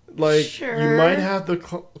 like sure. You might have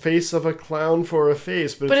the face of a clown for a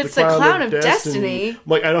face, but it's the clown of destiny. I'm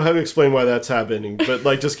like, I don't have to explain why that's happening, but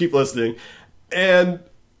like, just keep listening. And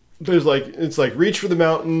there's like, it's like reach for the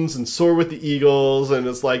mountains and soar with the eagles, and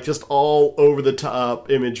it's like just all over the top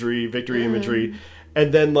imagery, victory imagery.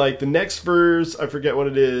 And then like the next verse, I forget what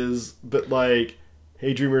it is, but like,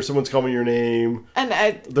 hey, Dreamer, someone's calling your name. And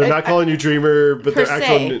they're not calling you Dreamer, but their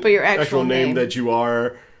your actual name that you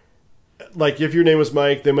are. Like, if your name was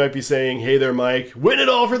Mike, they might be saying, hey there, Mike, win it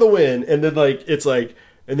all for the win. And then, like, it's like,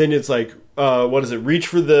 what is it? Reach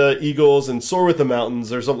for the eagles and soar with the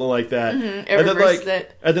mountains or something like that. Mm-hmm.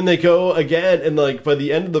 And then they go again, and, like, by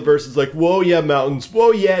the end of the verse, it's like, whoa, yeah, mountains.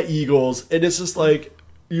 Whoa, yeah, eagles. And it's just like,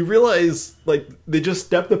 you realize, like, they just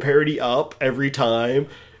step the parody up every time.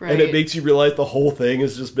 Right. And it makes you realize the whole thing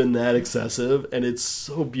has just been that excessive, and it's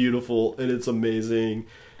so beautiful, and it's amazing.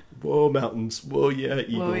 Whoa, mountains. Whoa, yeah,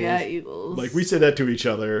 eagles. Whoa, yeah, eagles. Like, we say that to each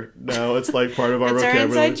other now. It's like part of our vocabulary.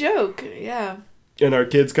 It's our inside joke, yeah. And our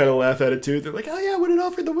kids kind of laugh at it, too. They're like, oh, yeah, win it all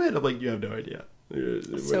for the win. I'm like, you have no idea.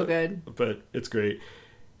 So good. But it's great.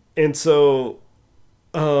 And so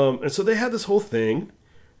they had this whole thing,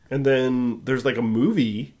 and then there's, like, a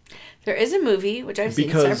movie. There is a movie, which I've seen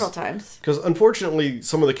several times. Because, unfortunately,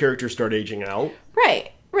 some of the characters start aging out.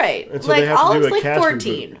 Right. And so like, Olive's like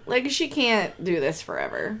 14. Reboot. Like, she can't do this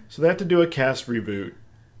forever. So they have to do a cast reboot.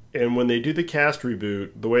 And when they do the cast reboot,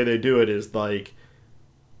 the way they do it is, like,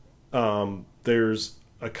 there's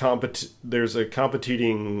a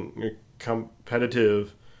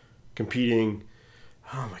competing...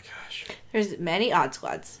 Oh, my gosh. There's many Odd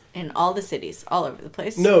Squads in all the cities, all over the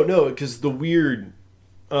place. No, because the weird...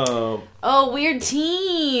 Weird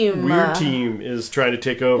Team. Weird Team is trying to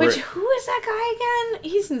take over. Which, who is that guy again?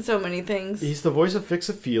 He's in so many things. He's the voice of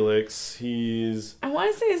Fix-A-Felix. I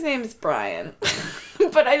want to say his name is Brian,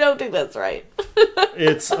 but I don't think that's right.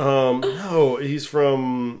 It's, no, he's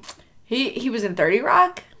from... He was in 30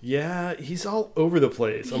 Rock? Yeah, he's all over the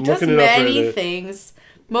place. I'm looking it up right now. He does many things.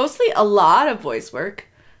 Mostly a lot of voice work,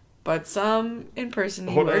 but some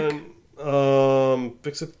in-person work. Hold on.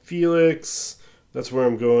 Fix-A-Felix... That's where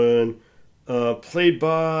I'm going. Played by...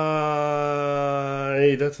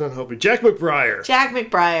 That's not helping. Jack McBrayer. It's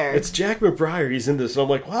Jack McBrayer. He's in this. And I'm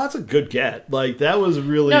like, wow, that's a good get. Like, that was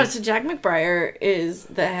really... No, so Jack McBrayer is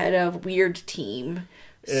the head of Weird Team.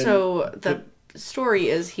 And so the story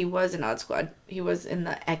is he was in Odd Squad. He was in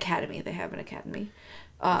the academy. They have an academy.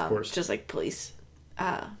 Of course. Just like police.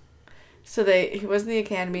 So he was in the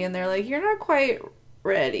academy, and they're like, you're not quite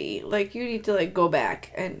ready. Like, you need to, like, go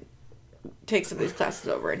back and... take some of these classes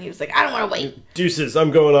over, and he was like, I don't want to wait. Deuces,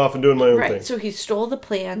 I'm going off and doing my own thing. Right, so he stole the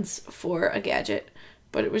plans for a gadget,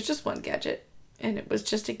 but it was just one gadget, and it was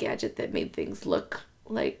just a gadget that made things look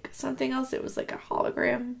like something else. It was like a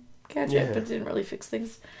hologram gadget, but it didn't really fix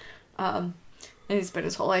things. And he spent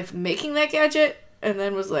his whole life making that gadget, and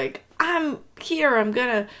then was like, I'm here, I'm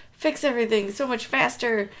gonna fix everything so much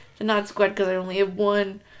faster than Odd Squad because I only have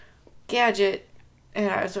one gadget,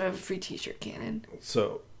 and I also have a free t-shirt cannon.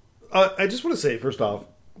 So, I just want to say, first off,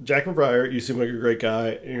 Jack McBrayer, you seem like a great guy,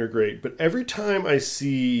 and you're great. But every time I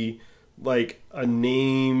see, like, a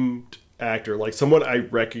named actor, like someone I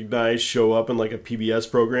recognize show up in, like, a PBS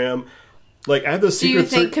program, like, I have the Do secret... you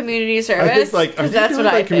think community service? I think, like, are Because they that's doing,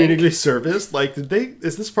 what I like, think. community service? Like,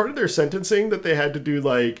 is this part of their sentencing that they had to do,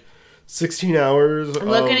 like, 16 hours? I'm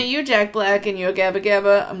looking at you, Jack Black, and Yo Gabba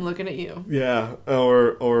Gabba. I'm looking at you. Yeah,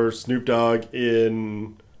 or Snoop Dogg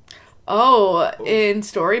in Oh, in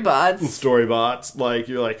Storybots. Storybots. Like,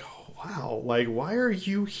 you're like, wow, like, why are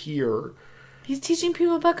you here? He's teaching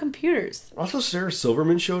people about computers. Also, Sarah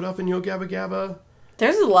Silverman showed up in Yo Gabba Gabba.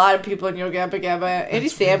 There's a lot of people in Yo Gabba Gabba. Andy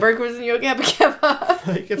Samberg was in Yo Gabba Gabba.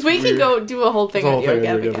 Like, it's We can weird. go do a whole thing The on whole Yo thing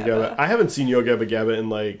on Gabba Gabba. I haven't seen Yo Gabba Gabba in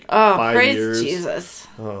like Oh, 5 praise years. Jesus.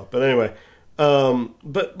 Oh, but anyway,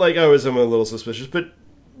 but like I always am a little suspicious. But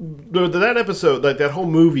that episode, like that whole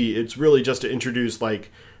movie, it's really just to introduce like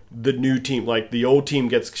the new team. Like the old team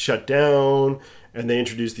gets shut down, and they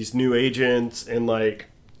introduce these new agents, and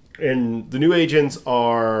the new agents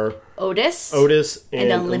are Otis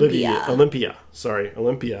and Olympia.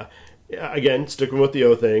 Olympia. Yeah, again, sticking with the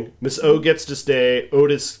O thing. Miss O gets to stay.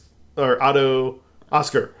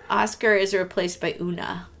 Oscar. Oscar is replaced by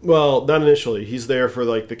Una. Well, not initially. He's there for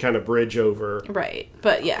like the kind of bridge over. Right.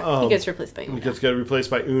 But yeah, he gets replaced by Una. He gets replaced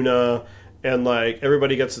by Una, and like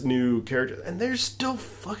everybody gets a new character, and they're still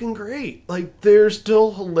fucking great. Like they're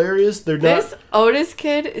still hilarious. They're not This Otis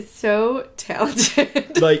kid is so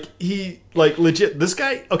talented. like he like legit. This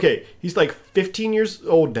guy, okay, he's like 15 years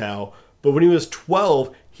old now, but when he was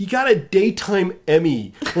 12, he got a daytime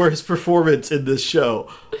Emmy for his performance in this show.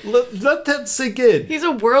 Let that sink in. He's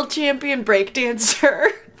a world champion breakdancer.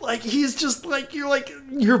 Like, he's just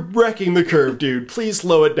you're wrecking the curve, dude. Please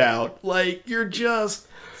slow it down. Like, you're just...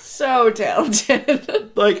 So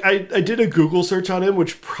talented. Like, I did a Google search on him,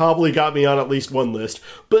 which probably got me on at least one list.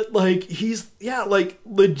 But, like,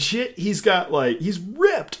 legit, he's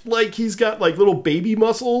ripped. Like, he's got, like, little baby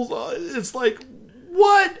muscles. It's like,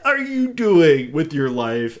 what are you doing with your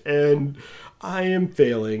life? And I am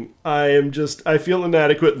failing. I feel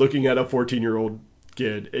inadequate looking at a 14-year-old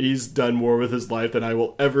kid. He's done more with his life than I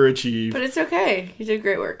will ever achieve. But it's okay. He did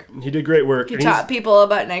great work. He did great work. He taught people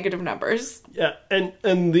about negative numbers. Yeah,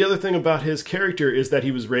 and the other thing about his character is that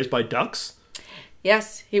he was raised by ducks.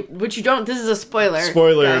 Yes, which you don't. This is a spoiler.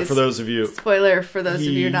 Spoiler guys. for those of you. Spoiler for those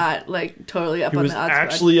of you not like totally up He on was the Odd Squad.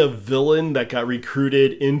 actually a villain that got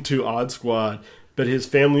recruited into Odd Squad, but he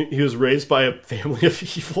was raised by a family of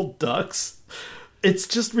evil ducks. It's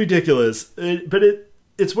just ridiculous.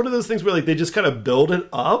 It's one of those things where like they just kind of build it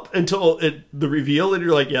up until the reveal, and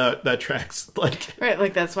you're like, yeah, that tracks. Like, right,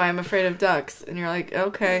 like that's why I'm afraid of ducks, and you're like,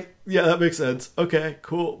 okay, yeah, that makes sense. Okay,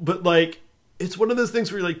 cool. But like, it's one of those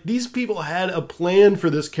things where you're like, these people had a plan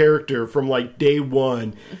for this character from like day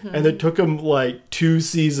one, and it took them like 2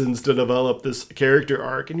 seasons to develop this character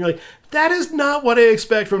arc, and you're like, that is not what I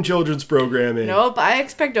expect from children's programming. nope, I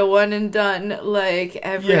expect a one and done. Like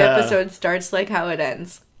every Yeah. episode starts like how it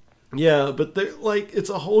ends. Yeah, but they're like, it's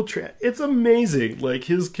a whole it's amazing. Like,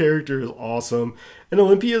 his character is awesome, and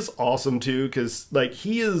Olympia's awesome too, because like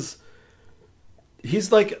he's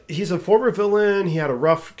a former villain. He had a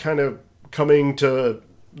rough kind of coming to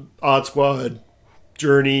Odd Squad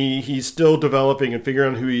journey. He's still developing and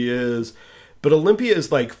figuring out who he is, but Olympia is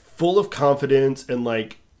like full of confidence and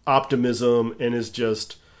like optimism, and is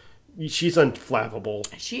just, she's unflappable.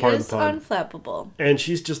 She pardon is the pun. unflappable. And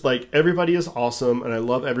she's just like, everybody is awesome, and I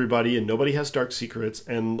love everybody, and nobody has dark secrets,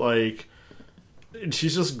 and like,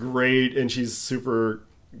 she's just great, and she's super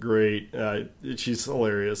great. She's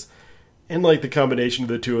hilarious. And like, the combination of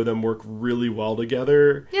the two of them work really well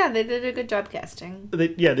together. Yeah, they did a good job casting. They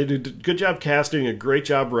did a good job casting, a great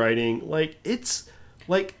job writing. Like, it's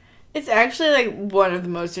like... It's actually like one of the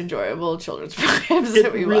most enjoyable children's programs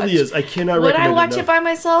that we It really watch. is. I cannot Would recommend I watch enough. it by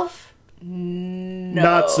myself? No.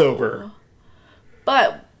 Not sober.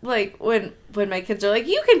 But like when my kids are like,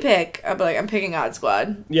 you can pick, I'm like, I'm picking Odd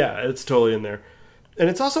Squad. Yeah, it's totally in there. And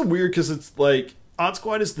it's also weird because it's like, Odd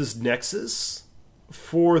Squad is this nexus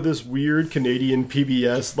for this weird Canadian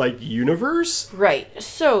PBS like universe. Right.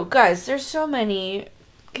 So guys, there's so many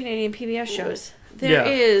Canadian PBS shows. There Yeah.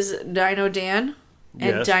 is Dino Dan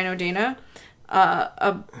and Yes. Dino Dana,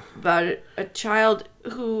 about a child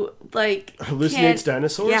who like Hallucinates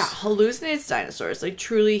dinosaurs? Yeah, hallucinates dinosaurs. Like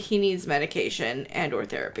truly, he needs medication and or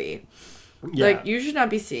therapy. Yeah. Like you should not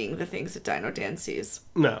be seeing the things that Dino Dan sees.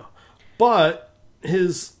 No. But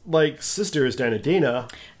his like sister is Dana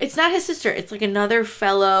It's not his sister. It's like another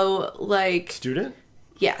fellow, like... student.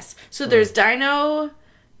 Yes. So there's Dino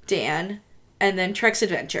Dan, and then Trek's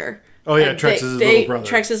Adventure. Oh yeah, And Trex is his little brother.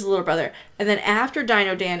 Trex is his little brother. And then after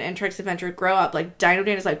Dino Dan and Trek's Adventure grow up, like, Dino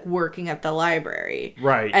Dan is, like, working at the library.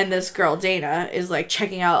 Right. And this girl, Dana, is, like,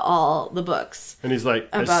 checking out all the books. And he's like,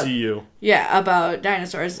 I About- see you. Yeah, about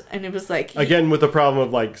dinosaurs. And it was, like... Again, with the problem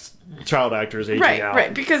of, like, child actors aging out.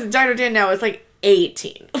 Right. Because Dino Dan now is, like,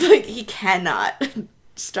 18. Like, he cannot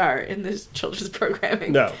star in this children's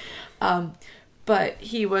programming. No. But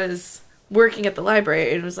he was working at the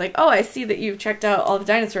library and was like, oh, I see that you've checked out all the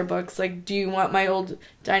dinosaur books. Like, do you want my old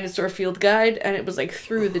dinosaur field guide? And it was, like,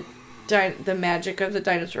 through the magic of the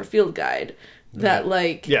dinosaur field guide that,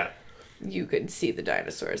 like, Yeah. you could see the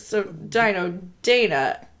dinosaurs. So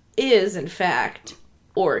Dana is, in fact,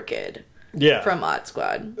 Orchid Yeah. from Odd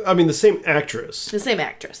Squad. I mean, the same actress, The same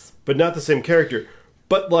actress. but not the same character.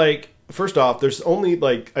 But, like, first off, there's only,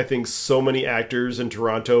 like, I think so many actors in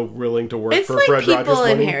Toronto willing to work It's for like Fred people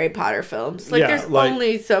Rogers in money. Harry Potter films. Like, Yeah, there's like-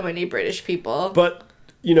 only so many British people. But,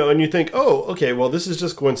 you know, and you think, oh, okay, well, this is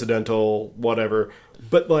just coincidental, whatever.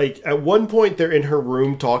 But, like, at one point, they're in her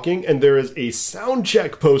room talking, and there is a sound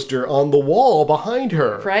check poster on the wall behind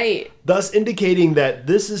her. Right. Thus indicating that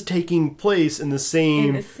this is taking place in the same,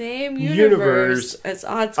 In the same universe as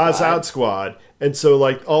Odd Squad. as Odd Squad. And so,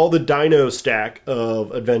 like, all the dino stack of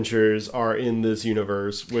adventures are in this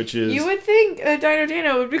universe, which is... You would think Dino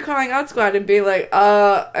Dano would be calling Odd Squad and be like,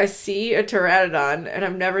 I see a Pteranodon and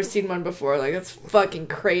I've never seen one before. Like, that's fucking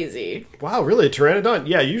crazy. Wow, really? A Pteranodon?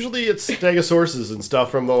 Yeah, usually it's Stegosauruses and stuff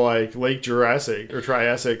from the, like, late Jurassic or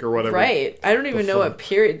Triassic or whatever. Right. I don't even know what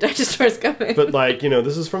period dinosaurs come in. But, like, you know,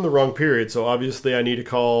 this is from the wrong period, so obviously I need to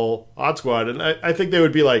call Odd Squad. And I think they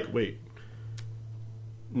would be like, wait,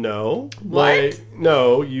 no. What? Like,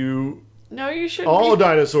 no, you... No, you shouldn't. All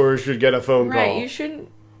dinosaurs should get a phone right, call. you shouldn't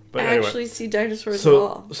But anyway. actually see dinosaurs at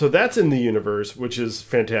all. So that's in the universe, which is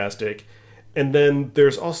fantastic. And then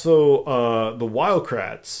there's also the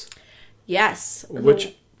Wildcrats, Yes. which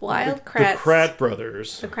the Wild the Kratts. Krat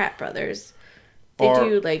brothers. The Krat brothers. They Are-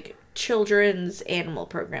 do, like, children's animal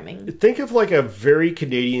programming. Think of like a very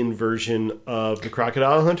Canadian version of the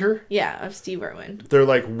Crocodile Hunter. Yeah, of Steve Irwin. They're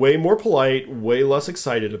like way more polite, way less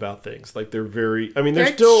excited about things. Like they're very. I mean, they're,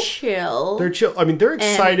 They're still chill. they're chill. I mean, they're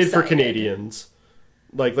excited for excited. Canadians.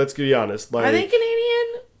 Like, let's be honest. Like, Are they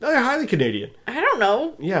Canadian? they're highly Canadian. I don't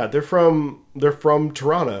know. Yeah, they're from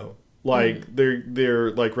Toronto. Like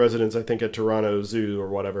they're like residents, I think, at Toronto Zoo or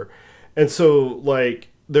whatever. And so like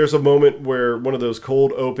there's a moment where one of those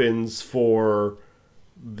cold opens for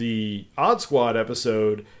the Odd Squad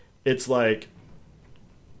episode. It's like,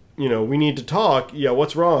 you know, we need to talk. Yeah,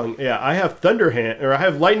 what's wrong? Yeah, I have I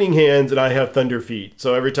have lightning hands and I have thunder feet.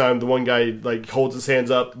 So every time the one guy like holds his hands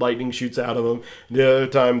up, lightning shoots out of him. The other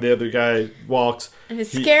time the other guy walks, And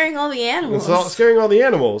it's scaring all the animals. it's scaring all the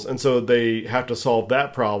animals, and so they have to solve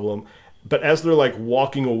that problem. But as they're like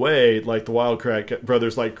walking away, like the Wildcat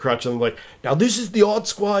brothers like crutch them, like, now this is the Odd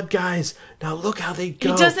Squad guys. Now look how they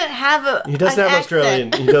go. He doesn't have a. He doesn't an have accent.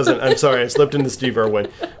 Australian. He doesn't. I'm sorry, I slipped into Steve Irwin.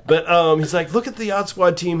 But he's like, look at the Odd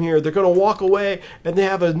Squad team here. They're going to walk away, and they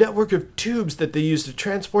have a network of tubes that they use to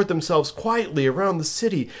transport themselves quietly around the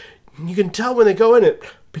city. You can tell when they go in it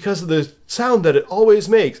because of the sound that it always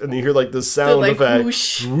makes. And you hear like this sound like, effect,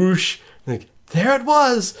 whoosh. whoosh. Like, there it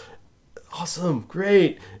was. Awesome,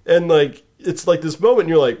 great. And like it's like this moment, and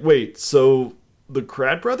you're like, wait, so the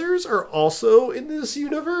Krat brothers are also in this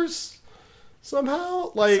universe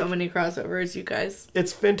somehow? Like, So many crossovers, you guys.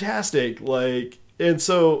 it's fantastic. Like, and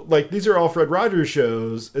so like these are all Fred Rogers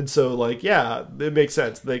shows, and so like yeah, it makes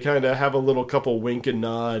sense. They kind of have a little couple wink and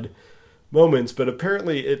nod moments, but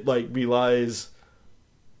apparently it like belies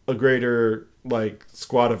a greater like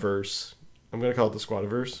Squadiverse. I'm gonna call it the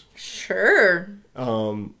Squadiverse. Sure.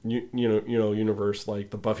 Universe like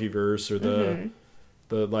the Buffyverse or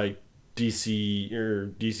the like DC or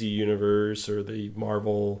DC universe or the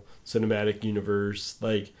Marvel Cinematic Universe.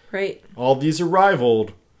 Like Right. all these are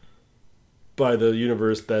rivaled by the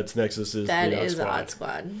universe that's Nexus is. That the is Squad. Odd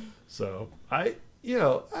Squad. So I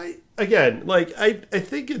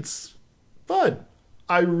think it's fun.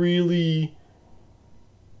 I really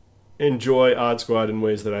enjoy Odd Squad in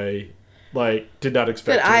ways that I like did not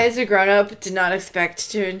expect. That I, as a grown-up, did not expect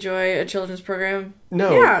to enjoy a children's program.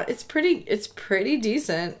 No. Yeah, it's pretty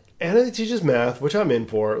decent. And it teaches math, which I'm in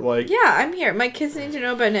for. Like Yeah, I'm here. My kids need to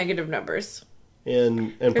know about negative numbers.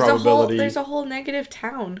 and There's probability. there's a whole negative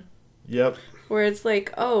town Yep. where it's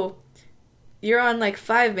like, oh, you're on like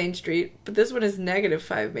 5 Main Street, but this one is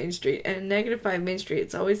 -5 Main Street, and in -5 Main Street,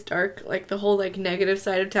 it's always dark. Like the whole like negative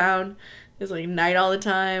side of town It's like night all the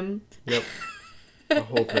time. Yep. The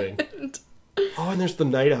whole thing. Oh, and there's the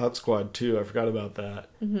night out squad too. I forgot about that.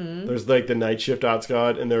 Mm-hmm. There's like the night shift out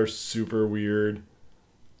squad, and they're super weird.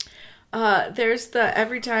 There's the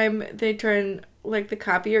every time they turn like the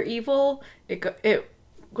copier evil, it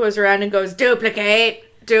goes around and goes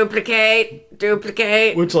duplicate, duplicate,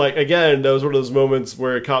 duplicate. Which, like, again, that was one of those moments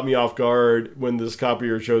where it caught me off guard when this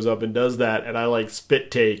copier shows up and does that, and I like spit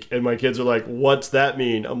take, and my kids are like, "What's that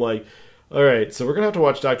mean?" I'm like, all right, so we're going to have to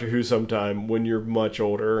watch Doctor Who sometime when you're much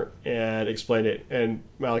older and explain it. And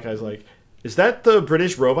Malachi's like, is that the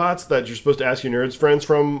British robots that you're supposed to ask your nerds friends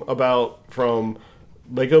from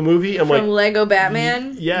Lego Movie? I'm from Lego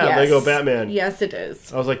Batman? Yeah, yes. Lego Batman. Yes, it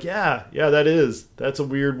is. I was like, yeah, that is. That's a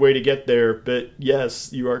weird way to get there, but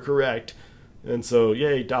yes, you are correct. And so,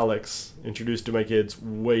 yay, Daleks, introduced to my kids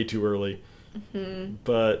way too early. Mm-hmm.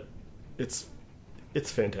 But it's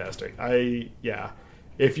fantastic.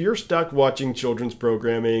 If you're stuck watching children's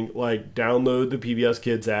programming, like, download the PBS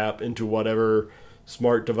Kids app into whatever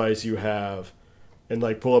smart device you have and,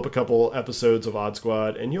 like, pull up a couple episodes of Odd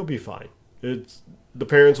Squad and you'll be fine. The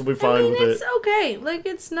parents will be fine with it. It's okay. Like,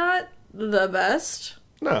 it's not the best.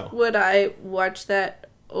 No. Would I watch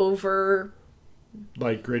that over...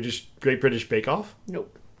 Like Great British Bake Off?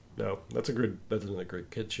 Nope. No, that's another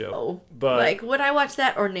great kid show. Oh, but like, would I watch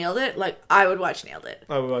that or Nailed It? Like, I would watch Nailed It.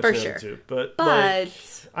 I would watch for Nailed sure. It too. But like,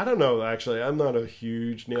 I don't know. Actually, I'm not a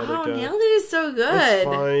huge Nailed It guy. Nailed It is so good. It's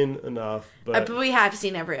fine enough, but we have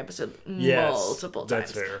seen every episode multiple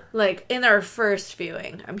times. That's fair. Like, in our first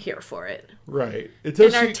viewing, I'm here for it. Right.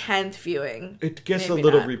 In our 10th viewing, it gets a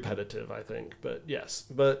little repetitive, I think. But yes,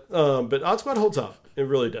 but Odd Squad holds up. It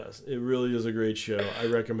really does. It really is a great show. I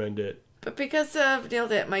recommend it. But because of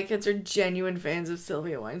Nailed It, my kids are genuine fans of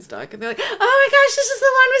Sylvia Weinstock. And they're like, oh my gosh, this is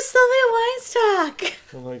the one with Sylvia Weinstock.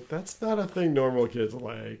 I'm like, that's not a thing normal kids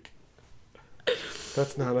like.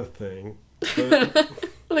 That's not a thing. But,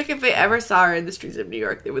 like, if they ever saw her in the streets of New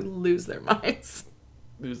York, they would lose their minds.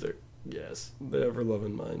 Their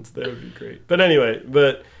ever-loving minds. That would be great. But anyway,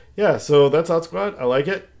 yeah, so that's Odd Squad. I like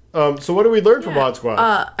it. So what did we learn from Odd Squad?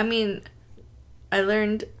 I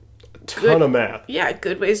learned... ton of math. Yeah,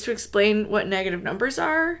 good ways to explain what negative numbers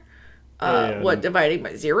are, what dividing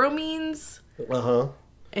by zero means. Uh-huh.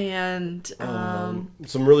 And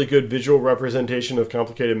some really good visual representation of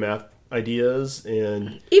complicated math ideas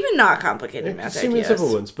and even not complicated math ideas.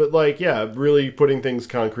 Simple ones, but really putting things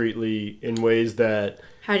concretely in ways that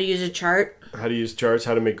how to use a chart, how to use charts,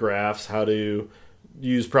 how to make graphs, how to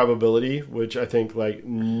use probability, which I think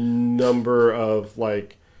number of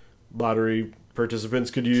lottery participants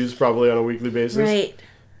could use probably on a weekly basis. Right.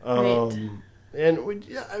 And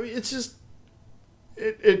it's just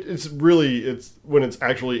it's when it's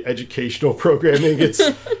actually educational programming, it's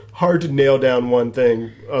hard to nail down one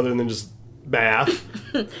thing other than just math.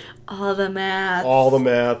 All the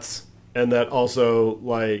maths. And that also,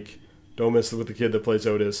 don't mess with the kid that plays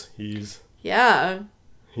Otis. He's legit.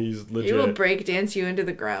 He will break dance you into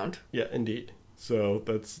the ground. Yeah, indeed. So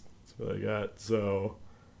that's what I got. So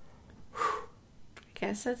I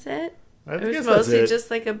guess that's it. It was mostly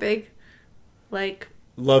just a big,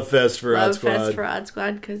 love fest for Odd Squad. Love fest for Odd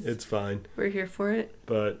Squad because it's fine. We're here for it.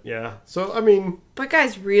 But yeah, so but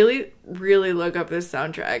guys, really, really look up this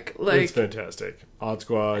soundtrack. It's fantastic. Odd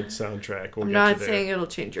Squad soundtrack. I'm not saying it'll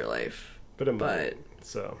change your life, but it might.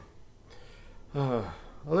 So,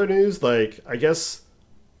 other news, I guess.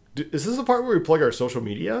 Is this the part where we plug our social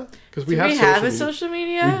media? Because we have a social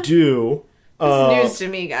media. We do. This is news to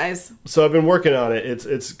me, guys. So I've been working on it.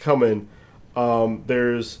 It's coming.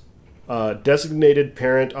 There's Designated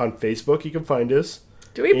Parent on Facebook. You can find us.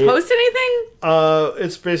 Do we post anything?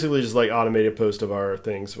 It's basically just automated post of our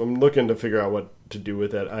things. I'm looking to figure out what to do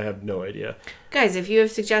with it. I have no idea. Guys, if you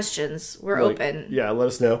have suggestions, we're open. Yeah, let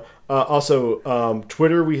us know. Also,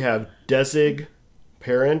 Twitter, we have Desig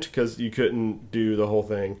Parent because you couldn't do the whole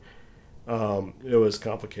thing. It was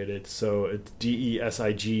complicated. So it's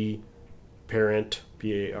DESIG Parent,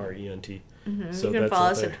 PARENT. Mm-hmm. So you can follow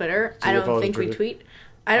us on Twitter. I don't think we tweet.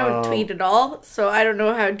 I don't tweet at all, so I don't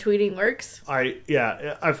know how tweeting works.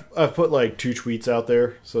 I've put 2 tweets out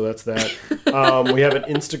there, so that's that. We have an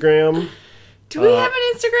Instagram. Do we have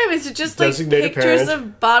an Instagram? Is it just pictures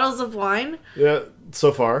of bottles of wine? Yeah,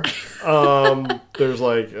 so far. There's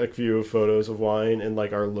a few photos of wine and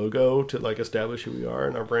our logo to establish who we are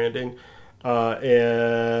and our branding.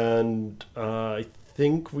 And I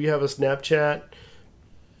think we have a Snapchat,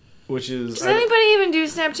 which is... Does anybody even do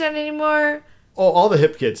Snapchat anymore? Oh, all the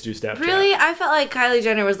hip kids do Snapchat. Really? I felt like Kylie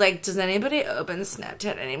Jenner was like, does anybody open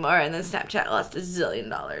Snapchat anymore? And then Snapchat lost $1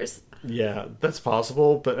 zillion. Yeah, that's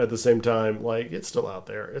possible, but at the same time, like, it's still out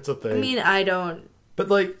there. It's a thing. I mean, I don't. But,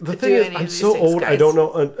 like, the do thing is, any of I'm these so things, old, I guys. don't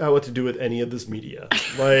know what to do with any of this media.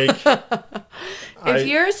 Like, If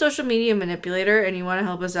you're a social media manipulator and you want to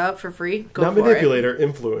help us out for free, go not for manipulator,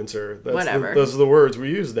 influencer. That's Whatever. those are the words we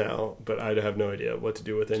use now, but I have no idea what to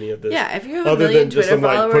do with any of this. it. Yeah, if you have a Other million than just Twitter them,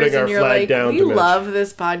 like, followers putting our and you're flag like, down we to mention. love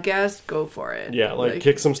this podcast, go for it. Yeah, like,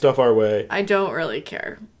 kick some stuff our way. I don't really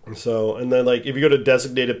care. So, and then, like, if you go to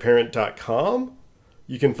designatedparent.com,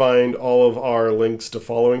 you can find all of our links to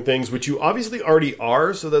following things, which you obviously already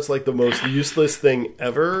are, so that's, like, the most useless thing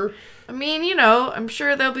ever. I mean, you know, I'm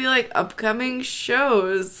sure there'll be like upcoming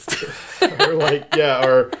shows, Or, like,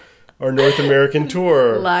 yeah, our North American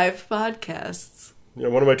tour. live podcasts. You know,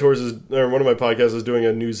 one of my podcasts is doing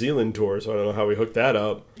a New Zealand tour, so I don't know how we hooked that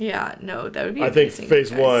up. Yeah, no, that would be I think amazing, phase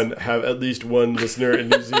guys. 1 have at least one listener in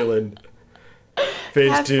New Zealand.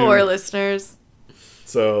 Phase Have 2. 4 listeners.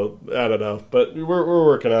 So I don't know, but we're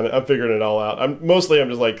working on it. I'm figuring it all out. I'm just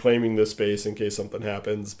like claiming this space in case something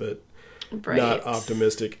happens, but Right. not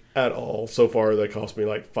optimistic at all. So far, that cost me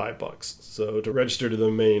like $5. So to register to the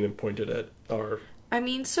domain and point it at our. I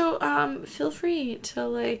mean, so feel free to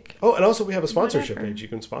like. Oh, and also we have a sponsorship Whatever. page. You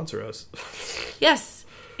can sponsor us. Yes,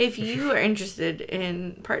 if you are interested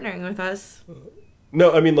in partnering with us.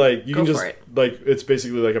 No, I mean like you Go can for just it. like it's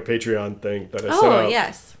basically like a Patreon thing that I set Oh up.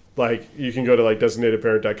 yes, Like you can go to like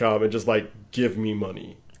designatedparent.com and just like give me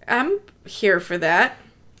money. I'm here for that.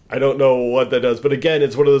 I don't know what that does, but again,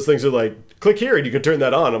 it's one of those things that like click here and you can turn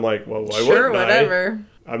that on. I'm like, well, why Sure, wouldn't I? whatever.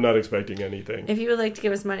 I'm not expecting anything. If you would like to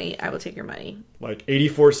give us money, I will take your money. Like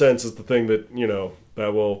 84 cents is the thing that, you know,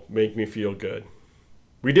 that will make me feel good.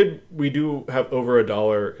 We do have over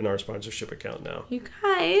 $1 in our sponsorship account now. You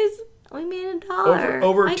guys, we made $1.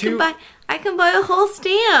 Over I two- can buy a whole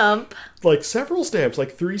stamp. Like several stamps,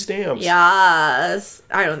 like 3 stamps. Yes.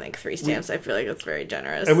 I don't think 3 stamps. I feel like that's very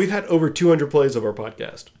generous. And we've had over 200 plays of our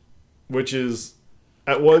podcast, which is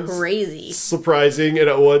at once crazy. surprising, and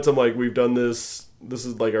at once I'm like, we've done this. This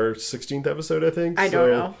is like our 16th episode, I think. I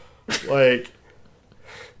don't know. Like,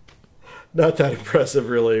 not that impressive,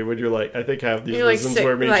 really. When you're like, I think half these You're like listens sick,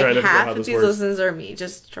 were me like trying to figure out half how of this these works. listens are me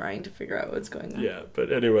just trying to figure out what's going on. Yeah,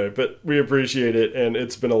 but anyway, but we appreciate it, and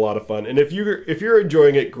it's been a lot of fun. And if you're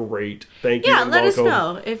enjoying it, great. Thank you. Yeah, and let us welcome.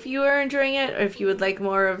 know if you are enjoying it, or if you would like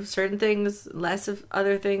more of certain things, less of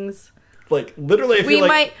other things. Like literally, I feel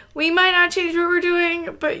We might not change what we're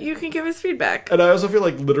doing, but you can give us feedback. and I also feel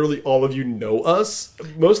like literally all of you know us.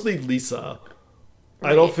 Mostly Lisa.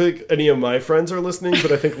 I don't think any of my friends are listening,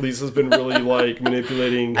 but I think Lisa's been really like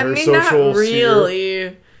manipulating her social not sphere.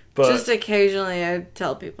 really. But Just occasionally, I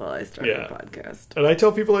tell people I started Yeah. a podcast. and I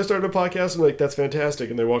tell people I started a podcast, and like that's fantastic,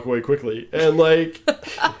 and they walk away quickly, and like.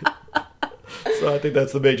 So I think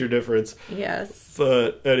that's the major difference. Yes.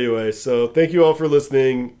 But anyway, so thank you all for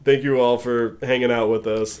listening. Thank you all for hanging out with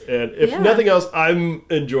us. And if Yeah. nothing else, I'm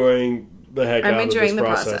enjoying the heck I'm out of this enjoying the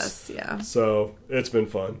process. process. Yeah. So it's been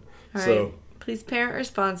fun. All So right. Please parent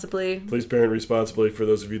responsibly. please parent responsibly for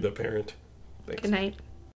those of you that parent. Thanks. Good night.